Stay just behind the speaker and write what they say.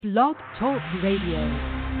Blog Talk Radio.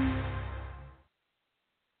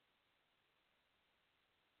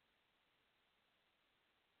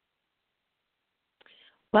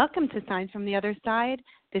 Welcome to Signs from the Other Side.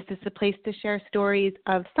 This is the place to share stories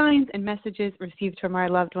of signs and messages received from our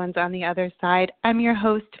loved ones on the other side. I'm your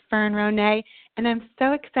host, Fern Ronay, and I'm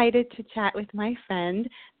so excited to chat with my friend,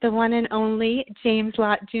 the one and only James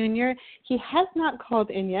Lott Jr. He has not called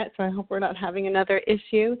in yet, so I hope we're not having another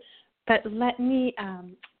issue, but let me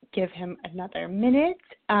give him another minute,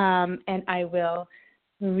 and I will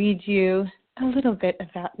read you a little bit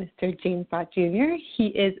about Mr. James Lott Jr. He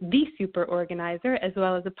is the super organizer, as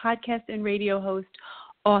well as a podcast and radio host,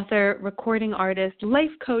 author, recording artist, life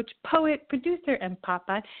coach, poet, producer, and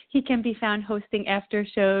papa. He can be found hosting after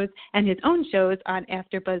shows and his own shows on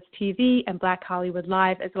AfterBuzz TV and Black Hollywood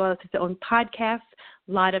Live, as well as his own podcasts,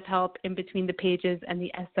 Lot of Help, In Between the Pages, and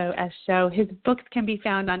the SOS Show. His books can be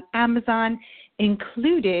found on Amazon,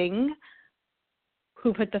 including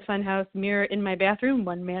Who Put the Funhouse Mirror in My Bathroom?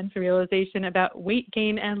 One Man's Realization About Weight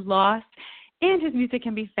Gain and Loss. And his music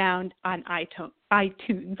can be found on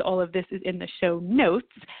iTunes. All of this is in the show notes.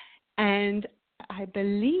 And I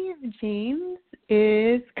believe James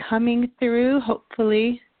is coming through,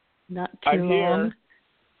 hopefully not too I'm long.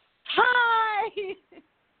 Here.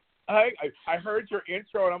 Hi! I heard your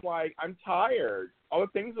intro, and I'm like, I'm tired. All the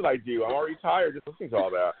things that I do, I'm already tired just listening to all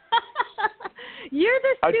that. You're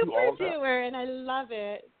the I do super all that. doer, and I love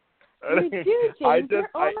it. You do, James. You're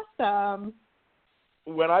awesome.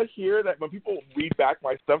 When I hear that, when people read back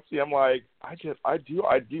my stuff to me, I'm like, I do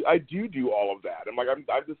all of that. I'm like,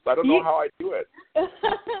 I don't know how I do it.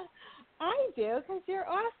 I do, because you're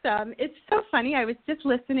awesome. It's so funny. I was just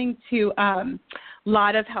listening to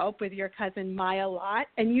Lot of Help with your cousin Maya Lott,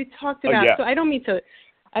 and you talked about. Yeah. So I don't mean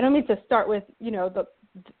to start with the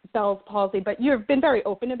Bell's palsy, but you've been very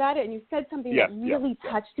open about it, and you said something that really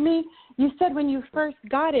touched me. You said when you first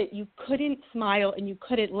got it, you couldn't smile and you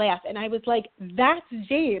couldn't laugh, and I was like, that's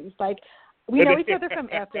James. Like, we know each other from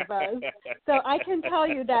AfterBuzz, so I can tell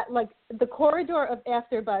you that, like, the corridor of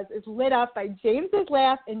AfterBuzz is lit up by James's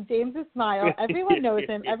laugh and James's smile. Everyone knows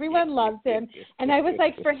him. Everyone loves him. And I was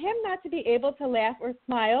like, for him not to be able to laugh or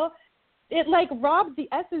smile, it, like, robs the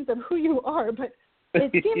essence of who you are. But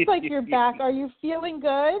it seems like you're back. Are you feeling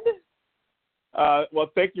good? Well,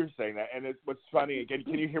 thank you for saying that. And what's funny,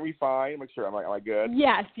 can you hear me fine? Make sure, am I good?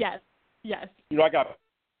 Yes. I got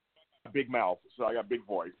a big mouth, so I got big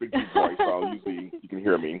voice, big deep voice, so usually you can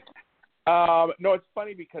hear me. No, it's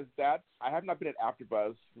funny because I have not been at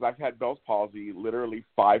AfterBuzz because I've had Bell's palsy literally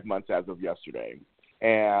 5 months as of yesterday.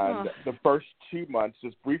 And the first 2 months,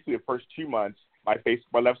 just briefly, my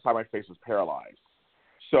left side of my face was paralyzed.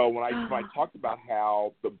 So when I talked about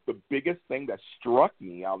how the biggest thing that struck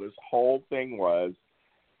me out of this whole thing was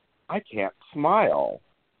I can't smile.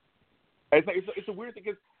 And it's a weird thing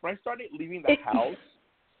because when I started leaving the house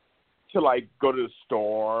to, like, go to the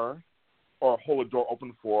store or hold a door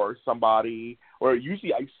open for somebody, or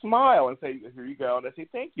usually I smile and say, here you go, and I say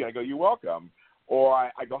thank you, and I go, you're welcome. Or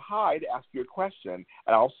I go, hi, to ask you a question,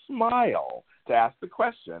 and I'll smile to ask the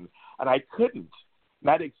question, and I couldn't. And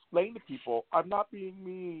I had to explain to people, I'm not being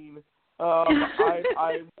mean.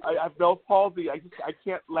 I have Bell's palsy. I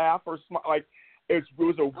can't laugh or smile. Like, it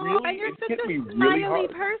was a really, and you're it such hit a me really smiley hard.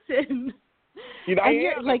 person. I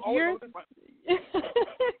am. You're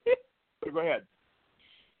Go ahead.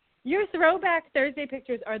 Your throwback Thursday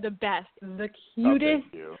pictures are the best, the cutest,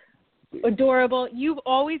 thank you. adorable. You've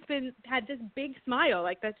always had this big smile,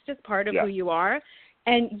 like that's just part of who you are.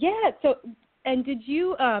 And and did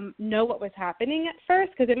you know what was happening at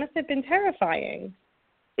first? Because it must have been terrifying.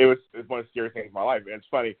 It was one of the scariest things in my life. And it's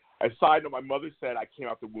funny. A side note, my mother said I came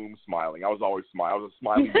out the womb smiling. I was always smiling. I was a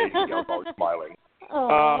smiling baby. I was always smiling.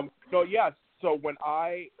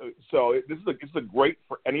 So this is a great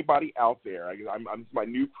for anybody out there. I'm my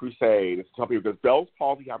new crusade is to tell people, because Bell's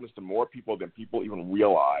palsy happens to more people than people even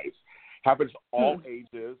realize. Happens to all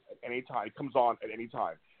ages at any time. It comes on at any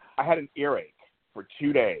time. I had an earache for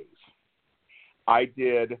 2 days. I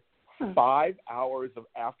did 5 hours of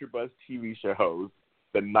AfterBuzz TV shows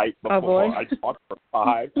the night before. I talked for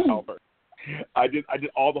 5 hours. I did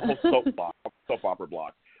all the whole soap opera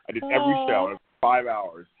block. I did every show in 5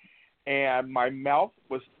 hours. And my mouth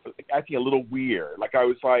was acting a little weird. Like, I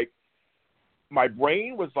was like, my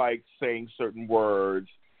brain was like saying certain words,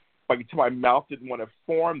 but until my mouth didn't want to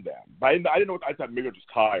form them. But I didn't know. I thought maybe I was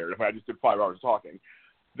just tired. I just did 5 hours talking.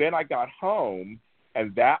 Then I got home,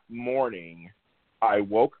 and that morning I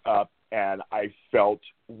woke up and I felt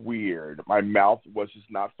weird. My mouth was just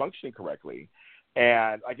not functioning correctly.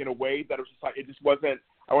 And like in a way that it was just like, it just wasn't,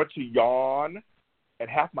 I went to yawn and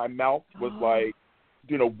half my mouth was like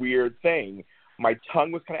doing a weird thing. My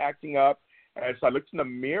tongue was kind of acting up, and so I looked in the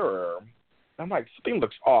mirror. I'm like, something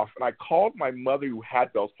looks off, and I called my mother who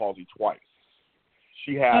had Bell's palsy twice.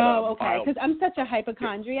 She had. Okay. Because I'm such a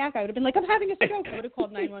hypochondriac, I would have been like, I'm having a stroke. I would have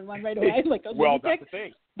called 911 right away. Like, well, that's the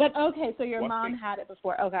thing. But okay, so your mom had it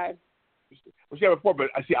before. Okay. Well, she had it before, but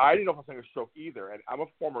I didn't know if I was having a stroke either. And I'm a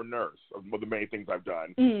former nurse of one of the many things I've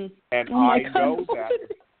done, and I know that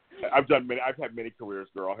I've had many careers,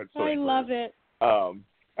 girl. I had so many careers. Love it.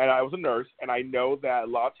 And I was a nurse, and I know that a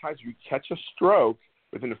lot of times you catch a stroke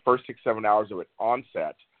within the first 6-7 hours of its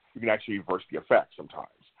onset, you can actually reverse the effect sometimes,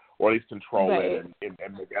 or at least control it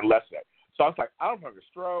and lessen it. So I was like, I don't have a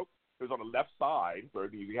stroke. It was on the left side where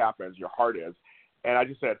it usually happens, your heart is. And I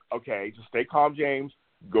just said, okay, just stay calm, James.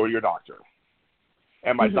 Go to your doctor.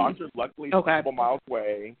 And my doctor's luckily a couple miles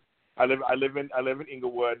away. I live in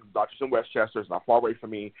Inglewood. The doctor's in Westchester. It's not far away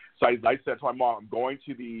from me. So I said to my mom, I'm going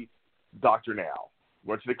to the doctor now.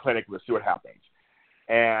 Went to the clinic. Let's see what happens.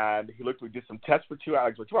 And he looked. We did some tests for 2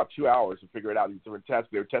 hours. It took about 2 hours to figure it out. These different tests.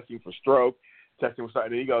 They were testing for stroke, testing for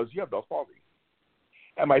something. And he goes, "You have Bell's palsy."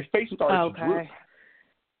 And my face started to droop.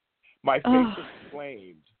 My face was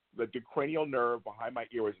inflamed. The cranial nerve behind my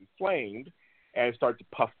ear was inflamed, and it started to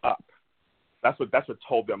puff up. That's what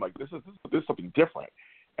told them, like, this is something different.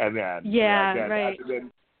 And then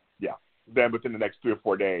then within the next 3 or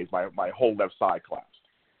 4 days, my whole left side collapsed.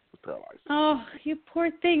 Was paralyzed. Oh, you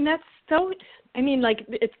poor thing. That's so. I mean, like,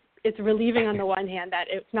 it's relieving on the one hand that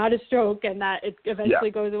it's not a stroke and that it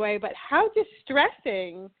eventually goes away, but how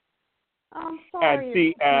distressing. Oh, I'm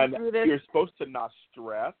sorry. And you're supposed to not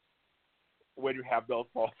stress when you have Bell's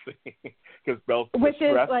palsy, because Bell's which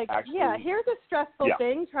stress is like, actually, here's a stressful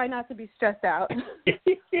thing. Try not to be stressed out.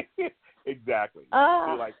 Exactly. So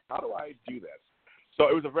you're like, how do I do this? So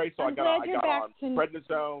it was I got on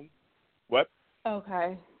prednisone. What?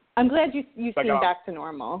 Okay. I'm glad you seem back to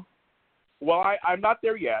normal. Well, I'm not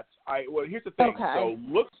there yet. Here's the thing. Okay. So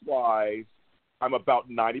looks-wise, I'm about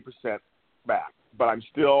 90% back, but I'm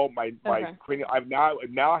still my cranial. I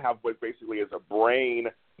now have what basically is a brain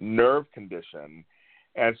nerve condition,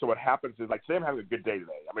 and so what happens is, like, today I'm having a good day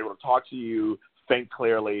today. I'm able to talk to you, think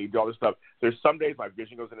clearly, do all this stuff. There's some days my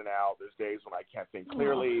vision goes in and out. There's days when I can't think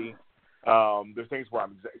clearly. There's things where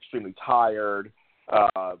I'm extremely tired.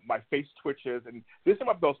 My face twitches, and this is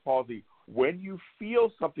my Bell's palsy. When you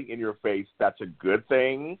feel something in your face, that's a good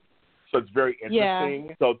thing. So it's very interesting.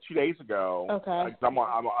 Yeah. So 2 days ago, I'm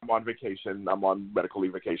on vacation. I'm on medical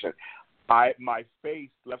leave vacation. My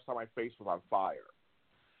left side of my face was on fire,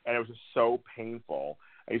 and it was just so painful.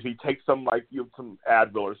 And so you take some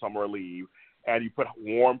Advil or some relief, and you put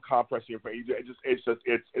warm compress in your face.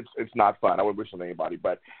 It's not fun. I wouldn't wish it on anybody,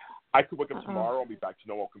 but I could wake up tomorrow and be back to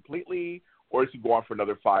normal completely, or it could go on for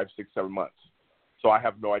another 5, 6, 7 months. So I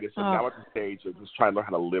have no idea. So now at the stage of just trying to learn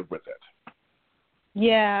how to live with it.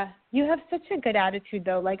 Yeah, you have such a good attitude,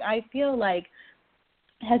 though. Like, I feel like,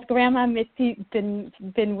 has Grandma Mitzi been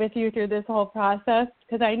with you through this whole process?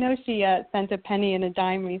 Because I know she sent a penny and a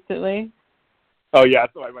dime recently. Oh yeah,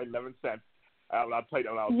 so I 11 cents. I'll tell you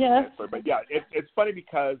when I'll but yeah, it's funny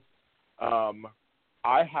because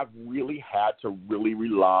I have really had to really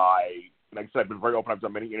rely. Like I said, I've been very open. I've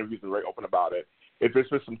done many interviews and very open about it. If there's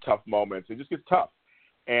been some tough moments, it just gets tough.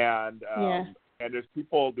 And and there's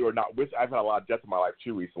people who are not with. I've had a lot of death in my life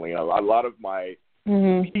too recently. A lot of my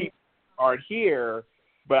people aren't here,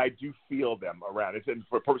 but I do feel them around. And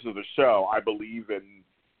for purposes of the show, I believe in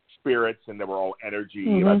spirits and that we're all energy.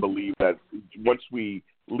 And I believe that once we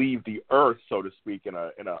leave the earth, so to speak, in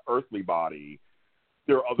a earthly body,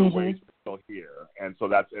 there are other ways we're still here. And so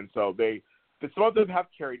some of them have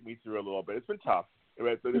carried me through a little bit. It's been tough. They've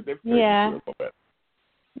carried me through a little bit.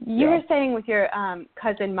 You were saying with your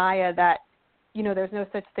cousin Maya that, there's no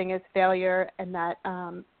such thing as failure, and that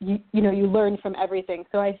you learn from everything.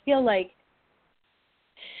 So I feel like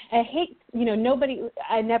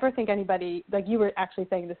I never think anybody, like you were actually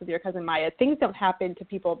saying this with your cousin Maya, things don't happen to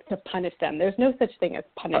people to punish them. There's no such thing as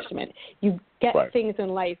punishment. You get things in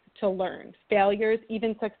life to learn. Failures,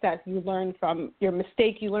 even success, you learn from your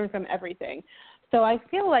mistake, you learn from everything. So I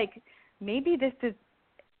feel like maybe this is,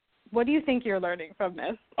 what do you think you're learning from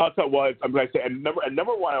this? I'm going to say, and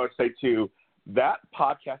number one, I would say too, that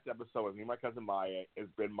podcast episode with me and my cousin Maya has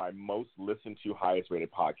been my most listened to, highest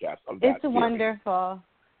rated podcast of that It's wonderful.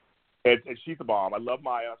 She's the bomb. I love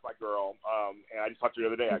Maya. That's my girl. And I just talked to her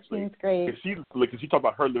the other day, actually. She's great. Because she talked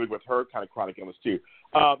about her living with her kind of chronic illness, too.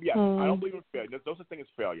 I don't believe in failure. There's no such thing as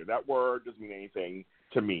failure. That word doesn't mean anything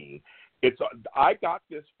to me. I got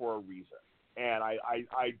this for a reason, and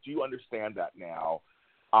I do understand that now.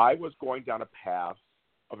 I was going down a path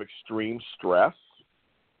of extreme stress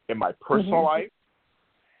in my personal life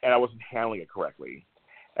and I wasn't handling it correctly,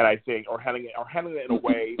 and I think or handling it in a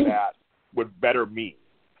way that would better me.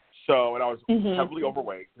 So, and I was heavily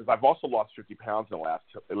overweight because I've also lost 50 pounds in the last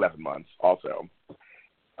 11 months also.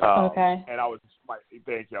 Okay. And I was,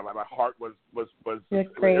 thank you. My heart was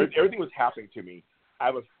great. Everything was happening to me. I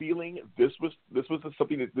was feeling this was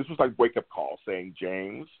something that this was like wake up call saying,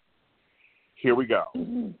 James, here we go.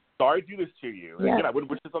 Sorry to do this to you. Yeah. Again, I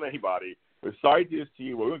wouldn't wish this on anybody, but sorry to do this to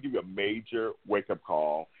you. We're going to give you a major wake up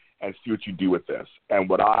call and see what you do with this. And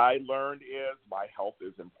what I learned is my health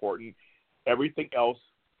is important. Everything else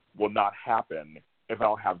will not happen if I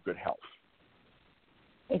don't have good health.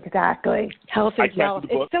 Exactly. Health is wealth.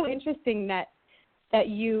 It's so interesting that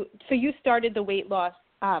you started the weight loss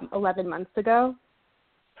 11 months ago.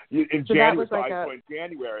 In January, in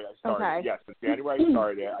January I started. Okay. Yes, in January I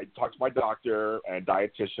started. I talked to my doctor and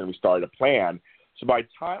dietitian. We started a plan. So by the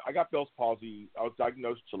time I got Bell's palsy, I was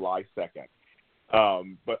diagnosed July 2nd.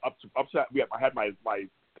 But up to that, I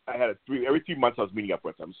had every 3 months I was meeting up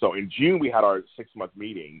with him. So in June we had our 6-month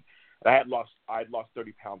meeting, and I had lost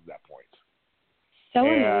 30 pounds at that point. So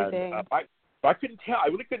amazing. I couldn't tell. I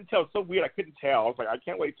really couldn't tell. It's so weird. I couldn't tell. I was like, I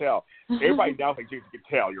can't wait to tell. Everybody now thinks you can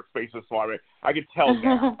tell. Your face is small. I can tell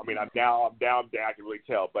now. I mean, I'm down. I can really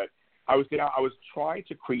tell. But I was trying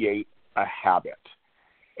to create a habit,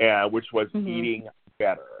 which was eating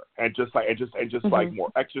better and just like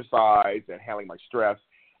more exercise and handling my stress.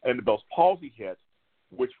 And then the Bell's palsy hit,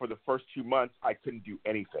 which for the first 2 months I couldn't do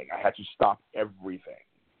anything. I had to stop everything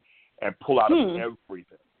and pull out of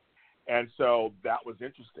everything. And so that was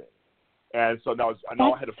interesting. And so now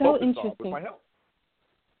I had to focus on with my health.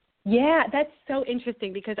 Yeah, that's so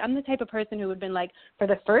interesting because I'm the type of person who would have been like, for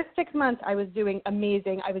the first 6 months, I was doing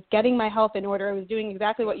amazing. I was getting my health in order. I was doing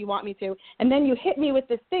exactly what you want me to. And then you hit me with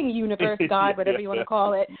this thing, universe, God, whatever you want to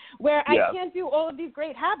call it, where I can't do all of these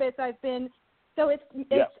great habits So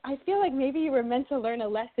I feel like maybe you were meant to learn a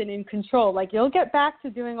lesson in control. Like you'll get back to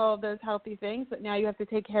doing all of those healthy things, but now you have to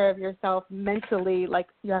take care of yourself mentally. Like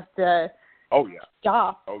you have to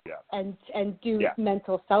stop and do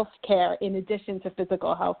mental self-care in addition to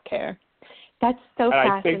physical health care. That's so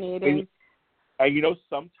fascinating. And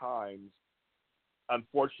sometimes,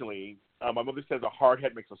 unfortunately, my mother says a hard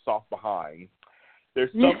head makes a soft behind.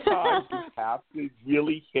 There's sometimes you have to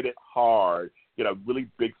really hit it hard, get a really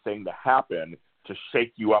big thing to happen to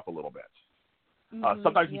shake you up a little bit.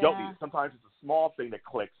 Sometimes you don't need it. Sometimes it's a small thing that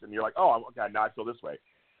clicks and you're like, oh, okay, now I feel this way.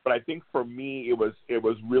 But I think for me, it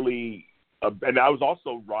was really, and I was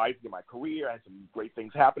also rising in my career. I had some great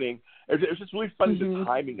things happening. It was just really funny the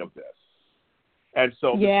timing of this. And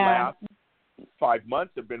so the last 5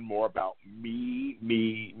 months have been more about me,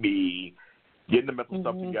 getting the mental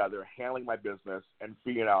stuff together, handling my business, and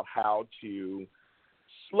figuring out how to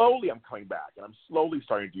slowly, I'm coming back, and I'm slowly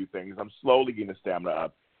starting to do things. I'm slowly getting the stamina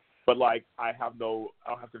up. But, like, I don't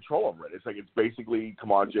have control over it. It's like, it's basically,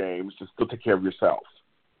 come on, James, just still take care of yourself.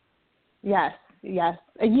 Yes.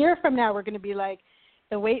 A year from now, we're going to be like,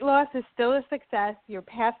 the weight loss is still a success. You're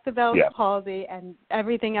past the Bell's palsy, and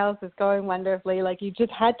everything else is going wonderfully. Like, you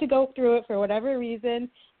just had to go through it for whatever reason,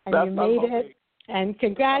 and you made it. And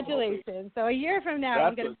congratulations. So a year from now,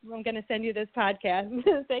 I'm gonna send you this podcast and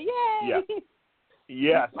say, yay!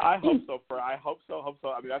 Yes, I hope so. I hope so.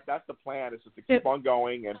 I mean, that's the plan. Is just to keep on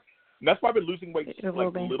going, and that's why I've been losing weight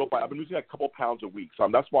little by. I've been losing a couple pounds a week. So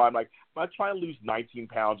that's why I'm trying to lose 19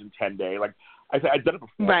 pounds in 10 days. Like I said, I've done it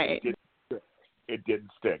before. Right. It didn't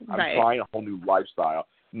stick. I'm trying a whole new lifestyle.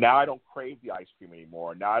 Now I don't crave the ice cream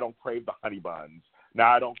anymore. Now I don't crave the honey buns.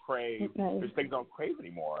 Now I don't crave. There's things I don't crave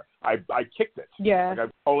anymore. I kicked it. Yeah. Like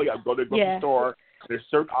I go to the grocery store. There's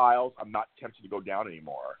certain aisles I'm not tempted to go down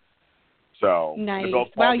anymore. So nice.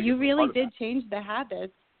 Wow, you really did change the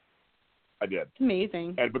habits. I did. It's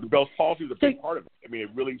amazing. But the Bell's palsy was a big part of it. I mean, it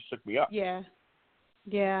really shook me up. Yeah.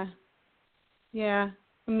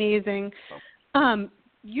 Amazing.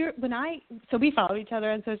 So we follow each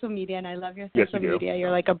other on social media, and I love your social media. You're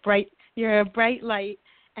like a bright light.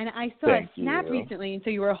 And I saw a snap recently, and so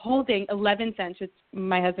you were holding 11 cents, which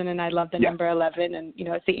my husband and I love the number 11, and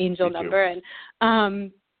it's the angel number.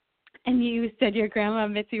 And you said your grandma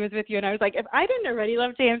Mitzi was with you, and I was like, if I didn't already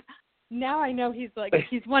love James, now I know he's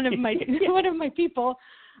one of my one of my people.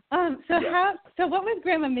 So what was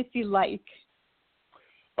Grandma Mitzi like?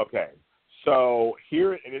 Okay, so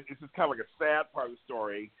here, and this is kind of like a sad part of the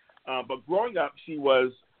story, but growing up, she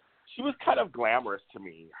was kind of glamorous to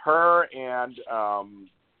me. Her and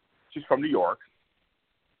she's from New York,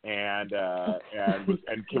 and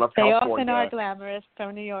came up to California. They often are glamorous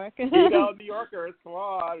from New York. New Yorkers, come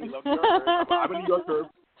on, we love New Yorkers. I'm a New Yorker.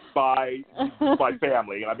 by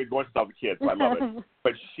family, and I've been going since I was a kid, so I love it.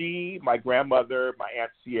 But my grandmother, my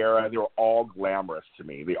Aunt Sierra, they were all glamorous to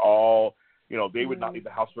me. They all, they would not leave the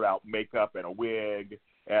house without makeup and a wig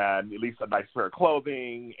and at least a nice pair of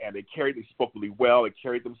clothing, and they spoke really well. They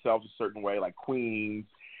carried themselves a certain way, like queens,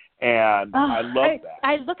 and I love that.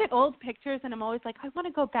 I look at old pictures, and I'm always like, I want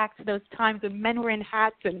to go back to those times when men were in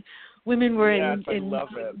hats and women were in I love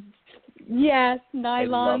it. Yes,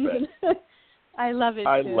 nylons. I love it.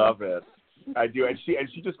 I too. love it. I do, and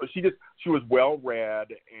she was well read,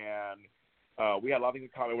 and we had a lot of things in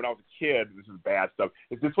common. When I was a kid, this is bad stuff.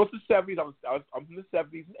 This was the 70s. I'm from the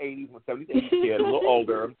 70s and 80s. I'm a 70s, 80s kid, a little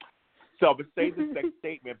older. So I would say this next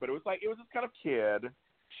statement, but it was this kind of kid.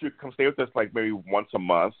 She would come stay with us like maybe once a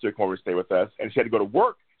month. She'd come over and stay with us, and she had to go to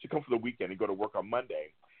work. She'd come for the weekend and go to work on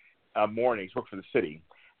Monday morning. She worked for the city,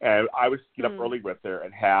 and I would get up early with her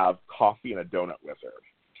and have coffee and a donut with her.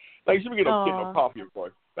 Like she would get no coffee, of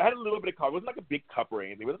course. But I had a little bit of coffee. It wasn't like a big cup or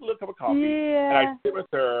anything. It was a little cup of coffee. Yeah. And I'd sit with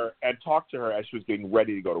her and talk to her as she was getting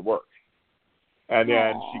ready to go to work. And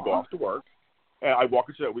then she'd go off to work, and I'd walk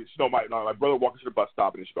her to my brother would walk her to the bus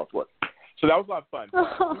stop, and then she'd go off to work. So that was a lot of fun. She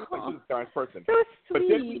was a nice person. So sweet. But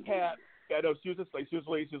then we had, she was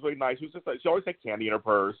really nice. She always had candy in her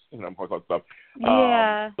purse, of course, all that stuff.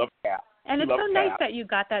 Loved cats. And it's so nice that you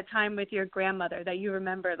got that time with your grandmother, that you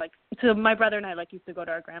remember, so my brother and I, used to go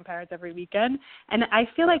to our grandparents every weekend. And I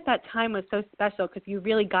feel like that time was so special because we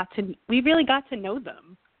really got to know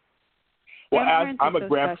them. Well, as I'm a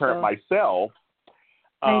grandparent myself.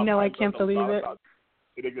 I know, I can't believe it.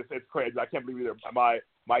 It's crazy. I can't believe it either.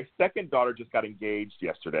 My second daughter just got engaged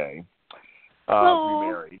yesterday.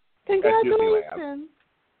 Remarried. Congratulations.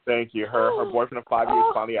 Thank you. Her boyfriend of 5 years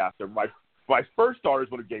finally asked her. My first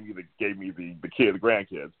daughter's one who gave me the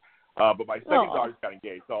grandkids, but my second daughter got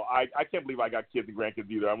engaged. So I can't believe I got kids and grandkids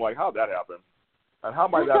either. I'm like, how'd that happen? And how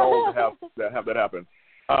am I that old to have that happen?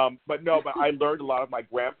 But I learned a lot of my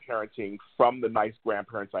grandparenting from the nice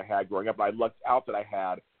grandparents I had growing up. And I lucked out that I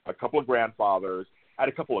had a couple of grandfathers, I had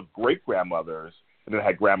a couple of great grandmothers, and then I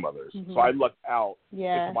had grandmothers. Mm-hmm. So I lucked out.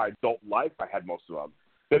 In my adult life, I had most of them.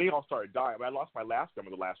 Then they all started dying. I lost my last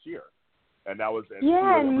grandmother last year. And that was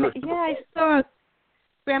I saw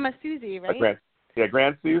Grandma Susie, right?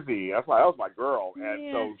 Grand Susie. That was my girl,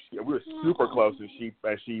 and so we were super close. And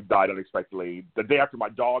she died unexpectedly the day after my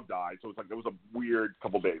dog died. So it was a weird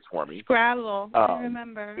couple days for me. Scrabble, I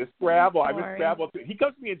remember. It's Scrabble. I miss Scrabble too. He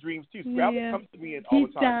comes to me in dreams too. Scrabble comes to me all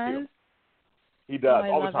the time too. He does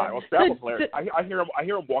all the time. Well, Scrabble's hilarious. I hear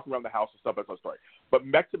him walking around the house and stuff. That's my story. But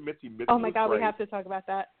Mitzi. Oh my God, we have to talk about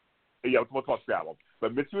that. Yeah, we'll talk Scrabble.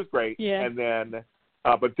 But Mitzi was great. Yeah. And then,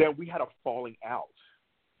 but then we had a falling out.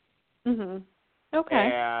 Mhm.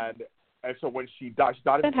 Okay. And so when she died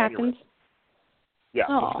of an aneurysm. Yeah,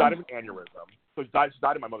 so she died of an aneurysm. So she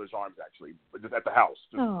died in my mother's arms actually, just at the house,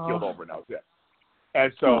 just keeled over, and that was it.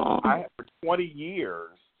 And so for 20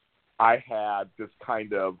 years, I had this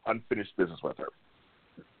kind of unfinished business with her.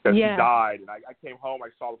 And she died, and I came home. I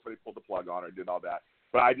saw before they pulled the plug on her and did all that.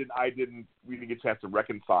 But we didn't get a chance to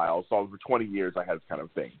reconcile. So for 20 years, I had this kind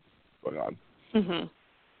of thing going on. Mhm.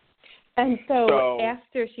 And so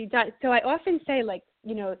after she died, so I often say,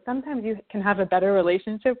 sometimes you can have a better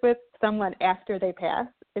relationship with someone after they pass.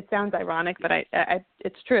 It sounds ironic, but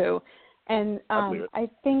it's true. And I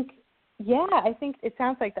think it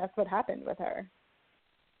sounds like that's what happened with her.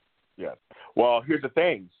 Yes. Well, here's the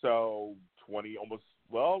thing. So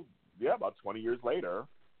about 20 years later,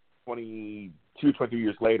 22, 23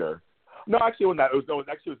 years later. No, actually, it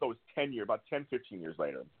was 10 years, about 10, 15 years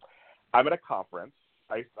later. I'm at a conference.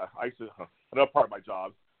 I used to, another part of my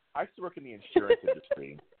job, I used to work in the insurance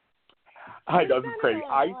industry. I know, this is crazy.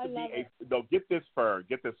 I used to be get this, Fern.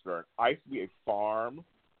 I used to be a farm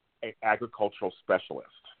and agricultural specialist.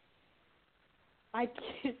 I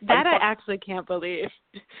actually can't believe.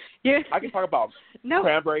 I can talk about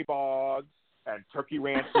cranberry bogs and turkey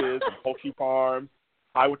ranches and poultry farms.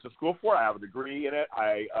 I went to school for it. I have a degree in it.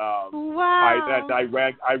 I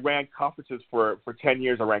ran conferences for 10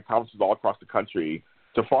 years. I ran conferences all across the country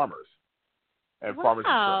to farmers and farmers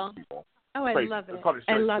insurance people. Oh, I love it.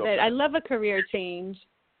 I love it. I love a career change.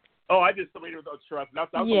 Oh, I did something with insurance.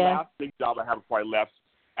 That was the last big job I had before I left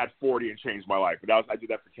at 40 and changed my life. But I did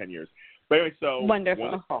that for 10 years. But anyway, so wonderful.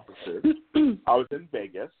 One of the conferences, I was in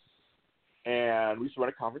Vegas, and we used to run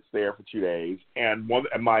a conference there for 2 days. And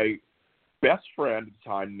my best friend at the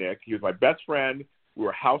time, Nick, he was my best friend. We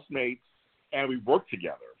were housemates, and we worked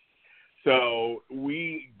together. So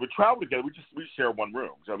we would travel together. We share one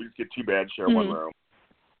room. So we just get 2 beds, share one room,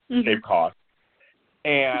 save cost.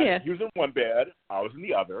 And he was in one bed, I was in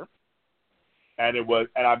the other. And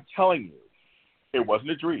I'm telling you, It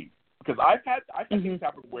wasn't a dream. Because I've had things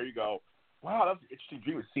happen where you go, wow, that was an interesting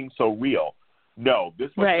dream. It seems so real. No, this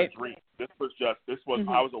wasn't a dream. This was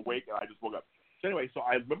I was awake and I just woke up. So anyway, so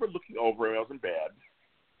I remember looking over and I was in bed,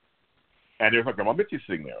 and there's my grandma Mitzi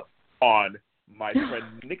sitting there on my friend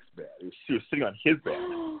Nick's bed. She was sitting on his bed,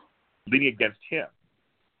 leaning against him.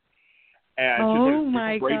 And she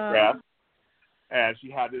had a great dress, and she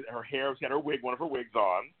had her hair, she had her wig, one of her wigs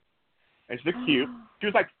on, and she looked cute. She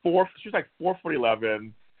was like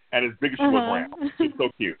 4'11", and as big as she was round. She was so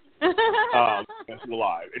cute. And she's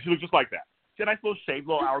alive, and she looked just like that. She had a nice little shape,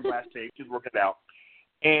 little hourglass shape. She was working it out,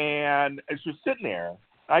 and she was sitting there.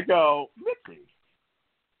 I go, Mitzi,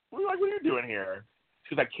 what are you doing here?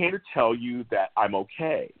 She goes, I came to tell you that I'm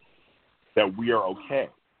okay, that we are okay.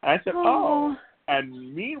 And I said, oh.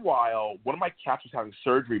 And meanwhile, one of my cats was having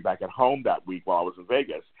surgery back at home that week while I was in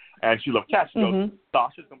Vegas, and she loved cats. She goes,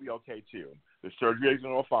 Sasha's going to be okay, too. The surgery is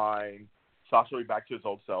going to go fine. Sasha will be back to his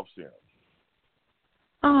old self soon.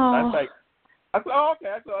 Oh. I said, oh, okay.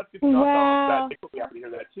 I said, that's good stuff. Wow. Nick will be happy to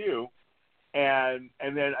hear that, too. And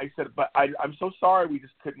then I said, but I'm so sorry we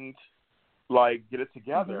just couldn't, get it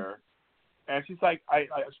together. And she's like,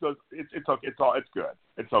 she goes, it's okay, it's good,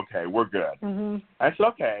 it's okay, we're good. And I said,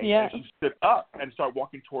 okay. Yeah. And she stood up and started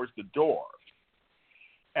walking towards the door.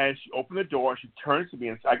 And she opened the door and she turns to me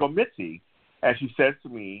and I go, Mitzi, and she says to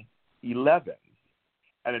me, 11,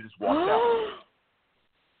 and then just walked out.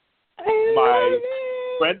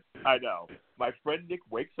 My friend Nick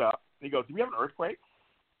wakes up and he goes, do we have an earthquake?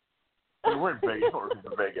 And we're in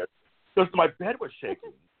Vegas. So my bed was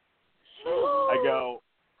shaking. I go,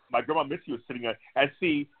 my grandma Mitzi was sitting there, and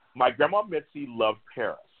see, my grandma Mitzi loved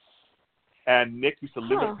Paris, and Nick used to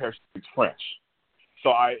live in Paris, speaks French.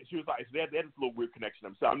 So she was like, they had this little weird connection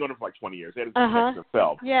themselves. I've known her for like 20 years. They had this connection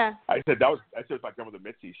themselves. Yeah. I said it was my grandmother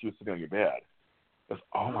Mitzi. She was sitting on your bed. I was,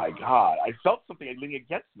 oh my God! I felt something leaning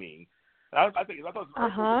against me. And I thought it was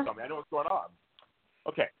something. I know what's going on.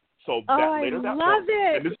 Okay, so later that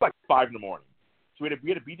morning, and this is like 5 in the morning. So we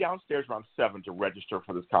had to be downstairs around 7 to register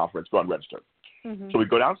for this conference. Go and register. So we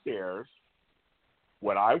go downstairs.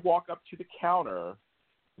 When I walk up to the counter,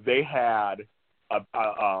 they had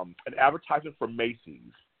an advertisement for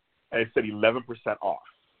Macy's, and it said 11% off.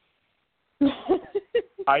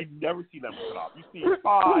 I never see 11% off. You see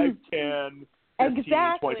 5, 10, 15,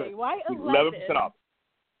 exactly. 20%. Why 11% off?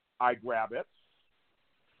 I grab it.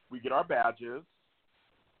 We get our badges,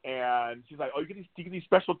 and she's like, "Oh, you get these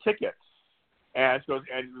special tickets." And she goes,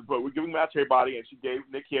 but we're giving them out to everybody, and she gave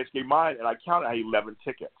mine, and I counted. I had 11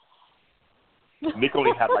 tickets. Nick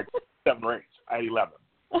only had like 7 or 8. I had 11.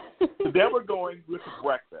 So then we're going with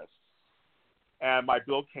breakfast, and my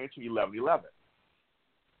bill came to 11.11.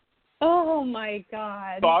 Oh my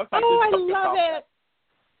God! So I was like, I love it.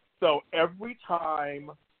 So every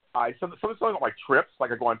time something on my trips,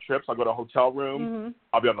 like I go on trips, I'll go to a hotel room.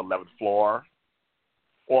 I'll be on the 11th floor,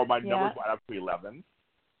 or my number's right up to 11.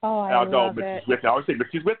 Oh, and I'll love go, it. Mitzi's with me. I always say,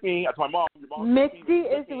 Mitzi's with me. I tell my mom, Misty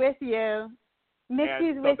is with you.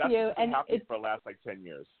 Misty's with you. And it's for the last, 10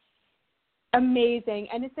 years. Amazing.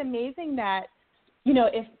 And it's amazing that,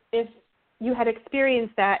 if you had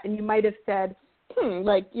experienced that and you might have said,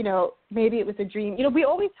 maybe it was a dream.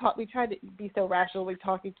 We try to be so rational. We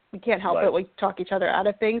can't help it. We talk each other out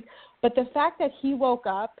of things. But the fact that he woke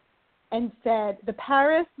up and said the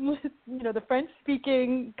Paris, the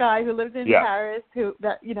French-speaking guy who lives in Paris,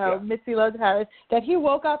 Mitzi loves Paris, that he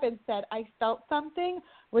woke up and said, I felt something,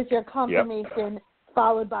 was your confirmation,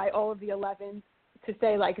 followed by all of the 11s to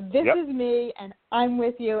say, this is me, and I'm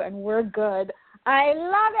with you, and we're good. I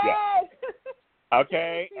love it!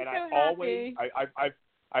 Okay, and I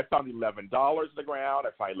found $11 in the ground.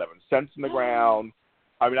 I found 11 cents in the ground.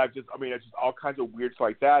 It's just all kinds of weird stuff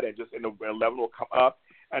like that, and 11 will come up.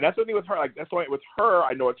 And that's the thing with her. That's why with her,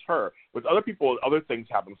 I know it's her. With other people, other things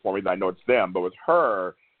happen for me that I know it's them. But with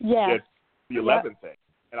her, it's the 11 thing.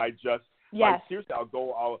 And I just, seriously,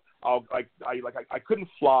 I couldn't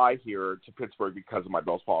fly here to Pittsburgh because of my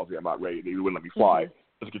Bell's palsy. I'm not ready. They wouldn't let me fly.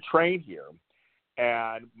 I took a train here,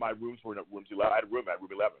 and my rooms were in rooms 11. I had a room at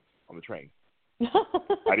room 11 on the train.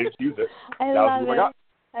 I didn't use it. I love it.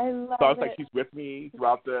 I love so I was like, she's with me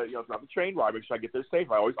throughout the train ride. Make sure I get there safe.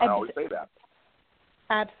 I always say that.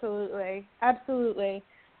 Absolutely. Absolutely.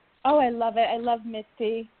 Oh, I love it. I love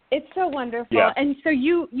Misty. It's so wonderful. Yeah. And so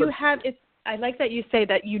you have it's I like that you say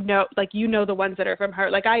that you know the ones that are from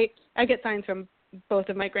her. I get signs from both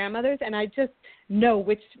of my grandmothers, and I just know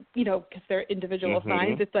which, because they're individual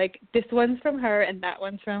signs. It's like this one's from her and that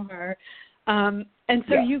one's from her. And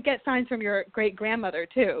so you get signs from your great grandmother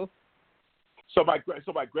too. So my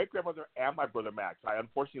great grandmother and my brother Max. I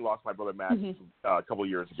unfortunately lost my brother Max a couple of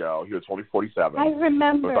years ago. He was only 47. I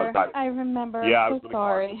remember. Yeah, I'm it was so really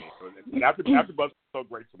sorry. hard for me. And after Buzz was so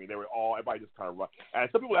great to me. Everybody just kind of run. And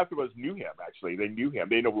some people after Buzz knew him. Actually, they knew him.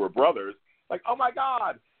 They didn't know we were brothers. Like, oh my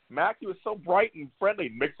God, Max, he was so bright and friendly.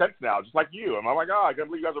 It makes sense now, just like you. And oh my God, I can't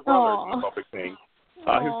believe you guys are brothers. It was a big thing. His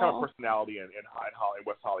kind of personality in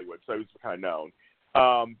West Hollywood, so he was kind of known.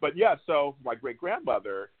 But yeah, so my great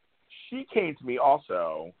grandmother, she came to me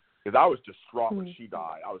also because I was distraught when she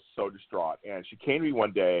died. I was so distraught, and she came to me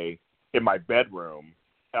one day in my bedroom.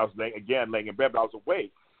 I was laying in bed, but I was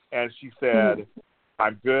awake, and she said,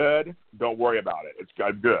 "I'm good. Don't worry about it.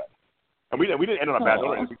 I'm good." And we didn't end on a bad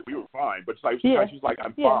note. We were fine, but she was like,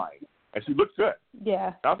 "I'm fine," and she looked good. Yeah.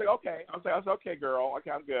 And I was like, "Okay." I was like, "Okay, girl.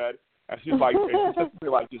 Okay, I'm good." And she's like, and she said to me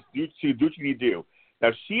like, "Just do what you need to do." Now,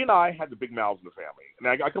 she and I had the big mouths in the family. And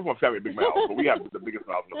I come from a family of big mouths, but we have the biggest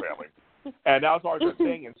mouths in the family. And that was always our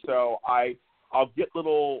thing. And so I'll get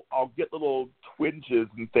little twinges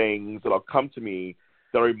and things that'll come to me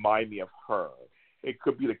that remind me of her. It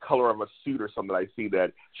could be the color of a suit or something that I see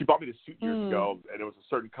that she bought me the suit years ago, and it was a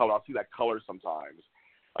certain color. I'll see that color sometimes.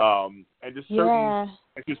 And just certain,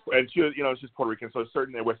 and she was, she's Puerto Rican, so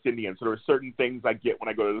certain and West Indian. So there were certain things I get when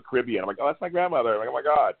I go to the Caribbean. I'm like, oh, that's my grandmother. I'm like, oh my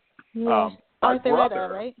God. Yeah. Arthuretta,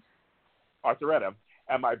 right? Arthuretta.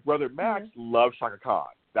 And my brother Max loved Shaka Khan.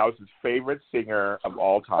 That was his favorite singer of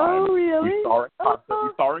all time. Oh, really? We saw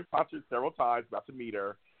her in concert several times, got to meet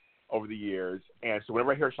her over the years. And so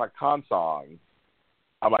whenever I hear a Shaka Khan song,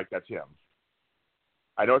 I'm like, that's him.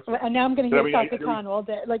 I know it's him. And now I'm going to hear Shaka Khan all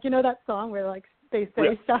day. Like, that song where, like, they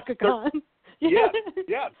say Shaka Khan? Yeah.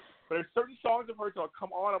 But there's certain songs of hers that'll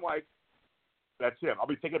come on, I'm like, that's him. I'll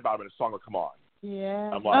be thinking about him and a song will come on. Yeah.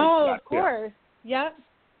 I'm like, of course. Yep.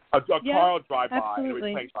 A car will drive by absolutely. and it'll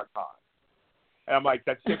be playing Shaka Khan. And I'm like,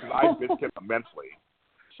 that's him because I miss him immensely.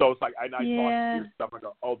 So it's like, I saw his stuff and I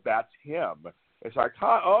go, oh, that's him. It's like,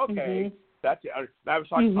 okay, that's it. I have a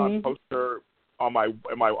Shaka Khan poster on one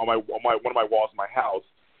of my walls in my house,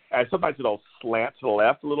 and sometimes it'll slant to the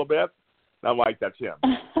left a little bit. And I'm like, that's him.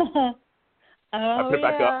 I put it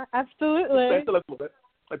back up. Absolutely. Slants to the left a little bit.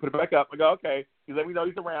 I put it back up. I go, okay. He's letting me know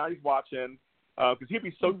he's around. He's watching. Because he'd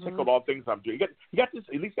be so tickled all the things I'm doing. He got to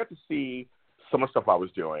at least got to see some of the stuff I was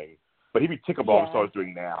doing, but he'd be tickled all the stuff I was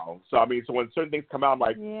doing now. So I mean, so when certain things come out, I'm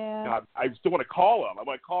like, God, I still want to call him. I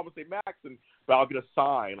want to call him and say Max, but I'll get a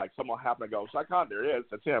sign like something will happen. I go, Shaka, there it is.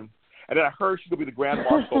 That's him. And then I heard she's gonna be the Grand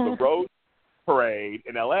Marshal of the Rose Parade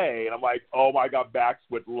in L.A. And I'm like, oh my God, Max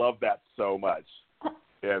would love that so much.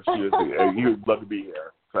 Yeah, he would love to be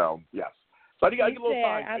here. So yes. So I get little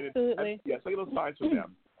signs. Absolutely. Yes, I get little signs from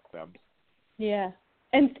them. Yeah.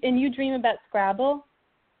 And you dream about Scrabble?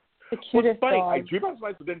 The cutest funny. dog. I dream about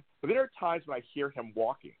Scrabble, but then there are times when I hear him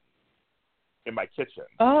walking in my kitchen.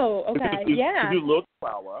 Oh, okay. He's a little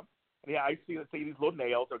chihuahua. And I see these little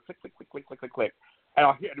nails. Or click, click, click, click, click, click, click. And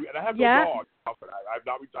I have no dog. I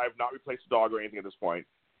have not replaced a dog or anything at this point.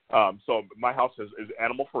 So my house is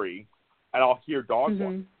animal free, and I'll hear dogs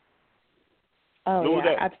walking. Oh,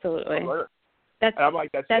 yeah, absolutely. And I'm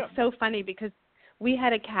like, that's so funny because we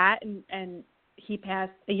had a cat and he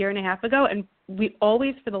passed a year and a half ago, and we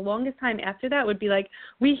always, for the longest time after that, would be like,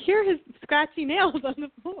 we hear his scratchy nails on the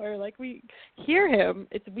floor. Like, we hear him.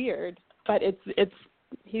 It's weird, but it's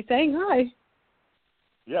he's saying hi.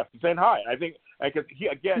 Yes, he's saying hi. I think because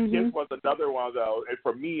his was another one of those. And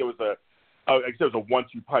for me, it was it was a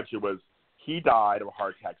 1-2 punch. It was he died of a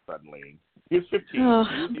heart attack suddenly. He was 15. Oh,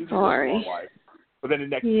 he was sorry. Life. But then the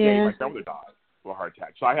next day, my grandmother died of a heart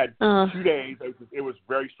attack. So I had 2 days. It was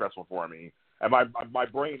very stressful for me, and my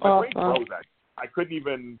brain froze. I couldn't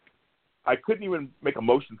even make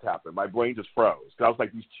emotions happen. My brain just froze because I was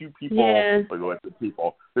like, these two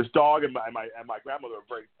people, this dog and my grandmother are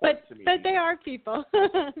very important to me. But they are people.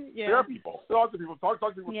 They are people. They're also people. Talk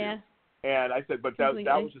to people too. And I said, but that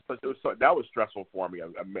was just that was stressful for me. I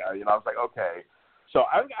was like, okay. So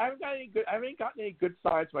I haven't gotten any good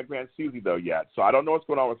signs from my Grand Susie though yet. So I don't know what's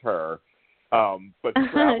going on with her. But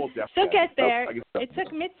Scrabble definitely. She'll get there. It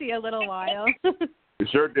took Mitzi a little while. It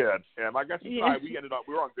sure did. And my Grand Susie and I,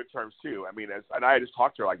 we were on good terms too. I mean, and I just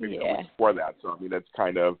talked to her like maybe a week before that. So I mean, it's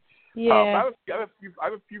kind of. I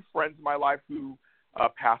have a few friends in my life who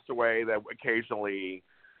passed away that occasionally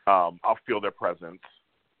I'll feel their presence.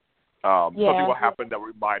 Something will happen that will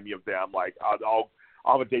remind me of them. Like I'll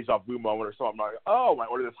have a deja vu moment or something. I'm like, oh, I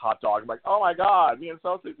ordered this hot dog. I'm like, oh my God, me and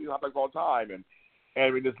so eat these hot dogs all the time. And I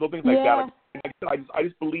mean, there's little things like that. Like, I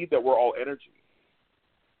just believe that we're all energy.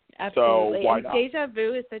 Absolutely. So why and not? Deja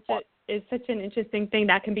vu is such an interesting thing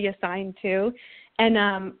that can be a sign too. And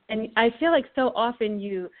I feel like so often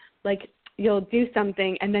you you'll do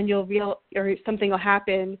something, and then or something will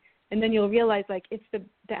happen, and then you'll realize like it's the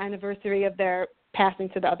anniversary of their passing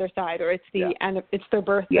to the other side, or it's it's their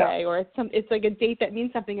birthday, or it's like a date that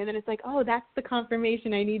means something, and then it's like, oh, that's the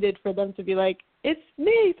confirmation I needed for them to be like, it's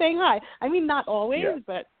me saying hi. I mean, not always,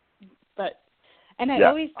 but and I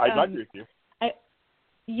always I agree with you.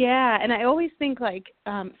 And I always think like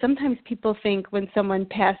sometimes people think when someone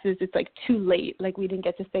passes, it's like too late, like we didn't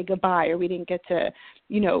get to say goodbye or we didn't get to,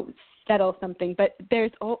 settle something. But they're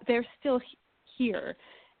still here,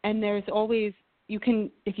 and there's always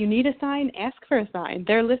if you need a sign, ask for a sign.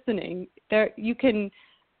 They're listening. You can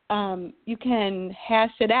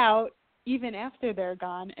hash it out even after they're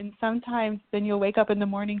gone, and sometimes then you'll wake up in the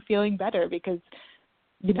morning feeling better because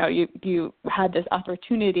you had this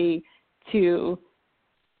opportunity to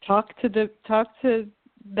talk to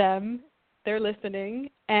them. They're listening,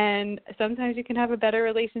 and sometimes you can have a better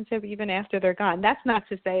relationship even after they're gone. That's not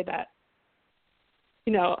to say that,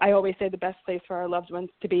 I always say the best place for our loved ones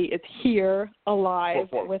to be is here, alive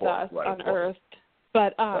with us on Earth.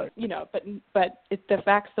 But but the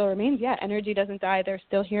fact still remains. Yeah, energy doesn't die. They're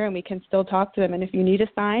still here, and we can still talk to them. And if you need a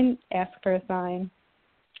sign, ask for a sign.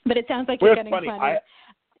 But it sounds like you're getting plenty.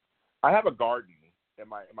 I have a garden in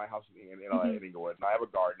my house in Inglewood, and I have a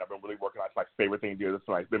garden. I've been really working on it. It's my favorite thing to do.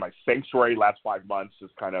 It's been my sanctuary last 5 months,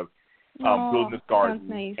 just kind of building this garden.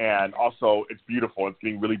 Nice. And also, it's beautiful. It's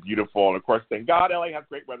getting really beautiful. And, of course, thank God LA has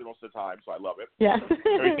great weather most of the time, so I love it. Yeah.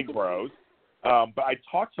 Everything grows. But I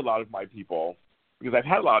talk to a lot of my people, because I've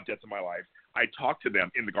had a lot of deaths in my life. I talk to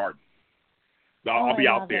them in the garden. I'll be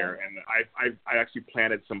out there, and I actually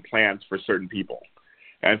planted some plants for certain people.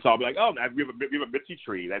 And so I'll be like, oh, we have a Mitzi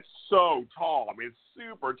tree that's so tall. I mean, it's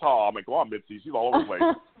super tall. I'm like, go on, Mitzi. She's all over the place.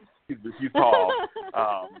 She's tall.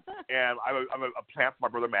 And I have a plant for my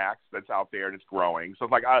brother Max that's out there, and it's growing. So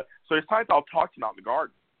it's like, so there's times I'll talk to him out in the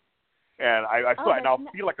garden. And I'll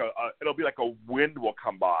feel like it'll be like a wind will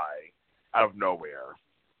come by out of nowhere.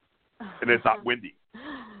 And it's not windy.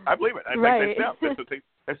 I believe it. Right.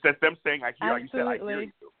 It's them saying, I hear, like you said, I hear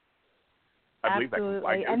you. I believe that.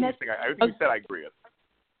 Everything you said, I agree with.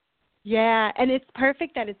 Yeah, and it's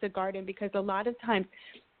perfect that it's a garden because a lot of times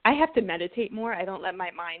I have to meditate more. I don't let my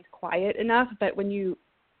mind quiet enough, but when you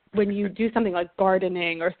do something like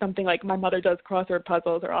gardening or something like my mother does crossword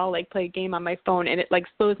puzzles, or I'll like play a game on my phone and it like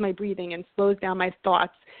slows my breathing and slows down my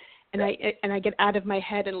thoughts, and I get out of my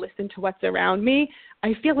head and listen to what's around me,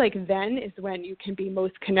 I feel like then is when you can be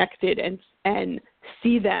most connected and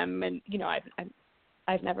see them. And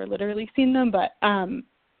I've never literally seen them, but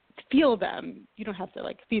feel them. You don't have to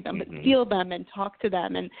like see them, but feel them and talk to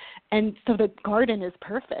them, and so the garden is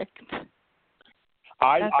perfect.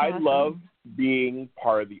 I love being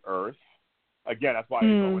part of the earth. Again, that's why I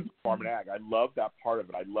go into farm and ag. I love that part of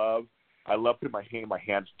it. I love putting my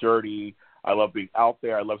hands dirty. I love being out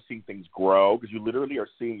there. I love seeing things grow, because you literally are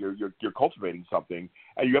seeing you're cultivating something,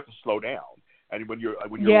 and you have to slow down. And when you're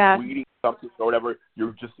weeding something or whatever,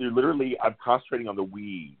 you're literally, I'm concentrating on the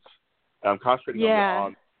weeds. And I'm concentrating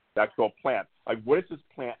on the actual plant. Like, what does this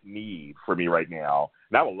plant need for me right now?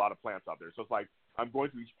 And I have a lot of plants out there. So it's like, I'm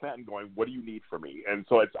going through each plant and going, what do you need from me? And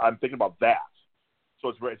so I'm thinking about that. So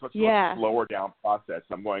it's much slower down process.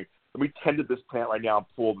 I'm going, let me tend to this plant right now and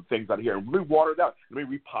pull the things out of here. And let me water it out. Let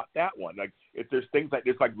me repot that one. Like, if there's things like,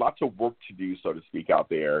 there's like lots of work to do, so to speak, out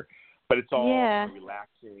there. But it's all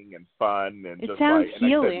relaxing and fun. And it sounds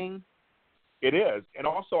healing. It is. And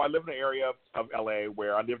also, I live in an area of LA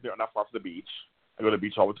where I live there not far from the beach. I go to the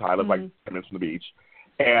beach all the time. I live like 10 minutes from the beach.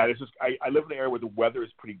 And it's just, I live in an area where the weather is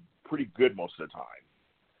pretty good most of the time.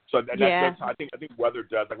 So that's I think weather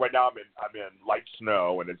does. Like right now I'm in light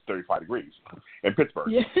snow and it's 35 degrees in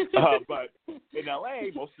Pittsburgh. Yeah. But in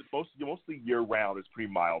LA, mostly year round is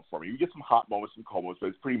pretty mild for me. You get some hot moments, some cold moments, but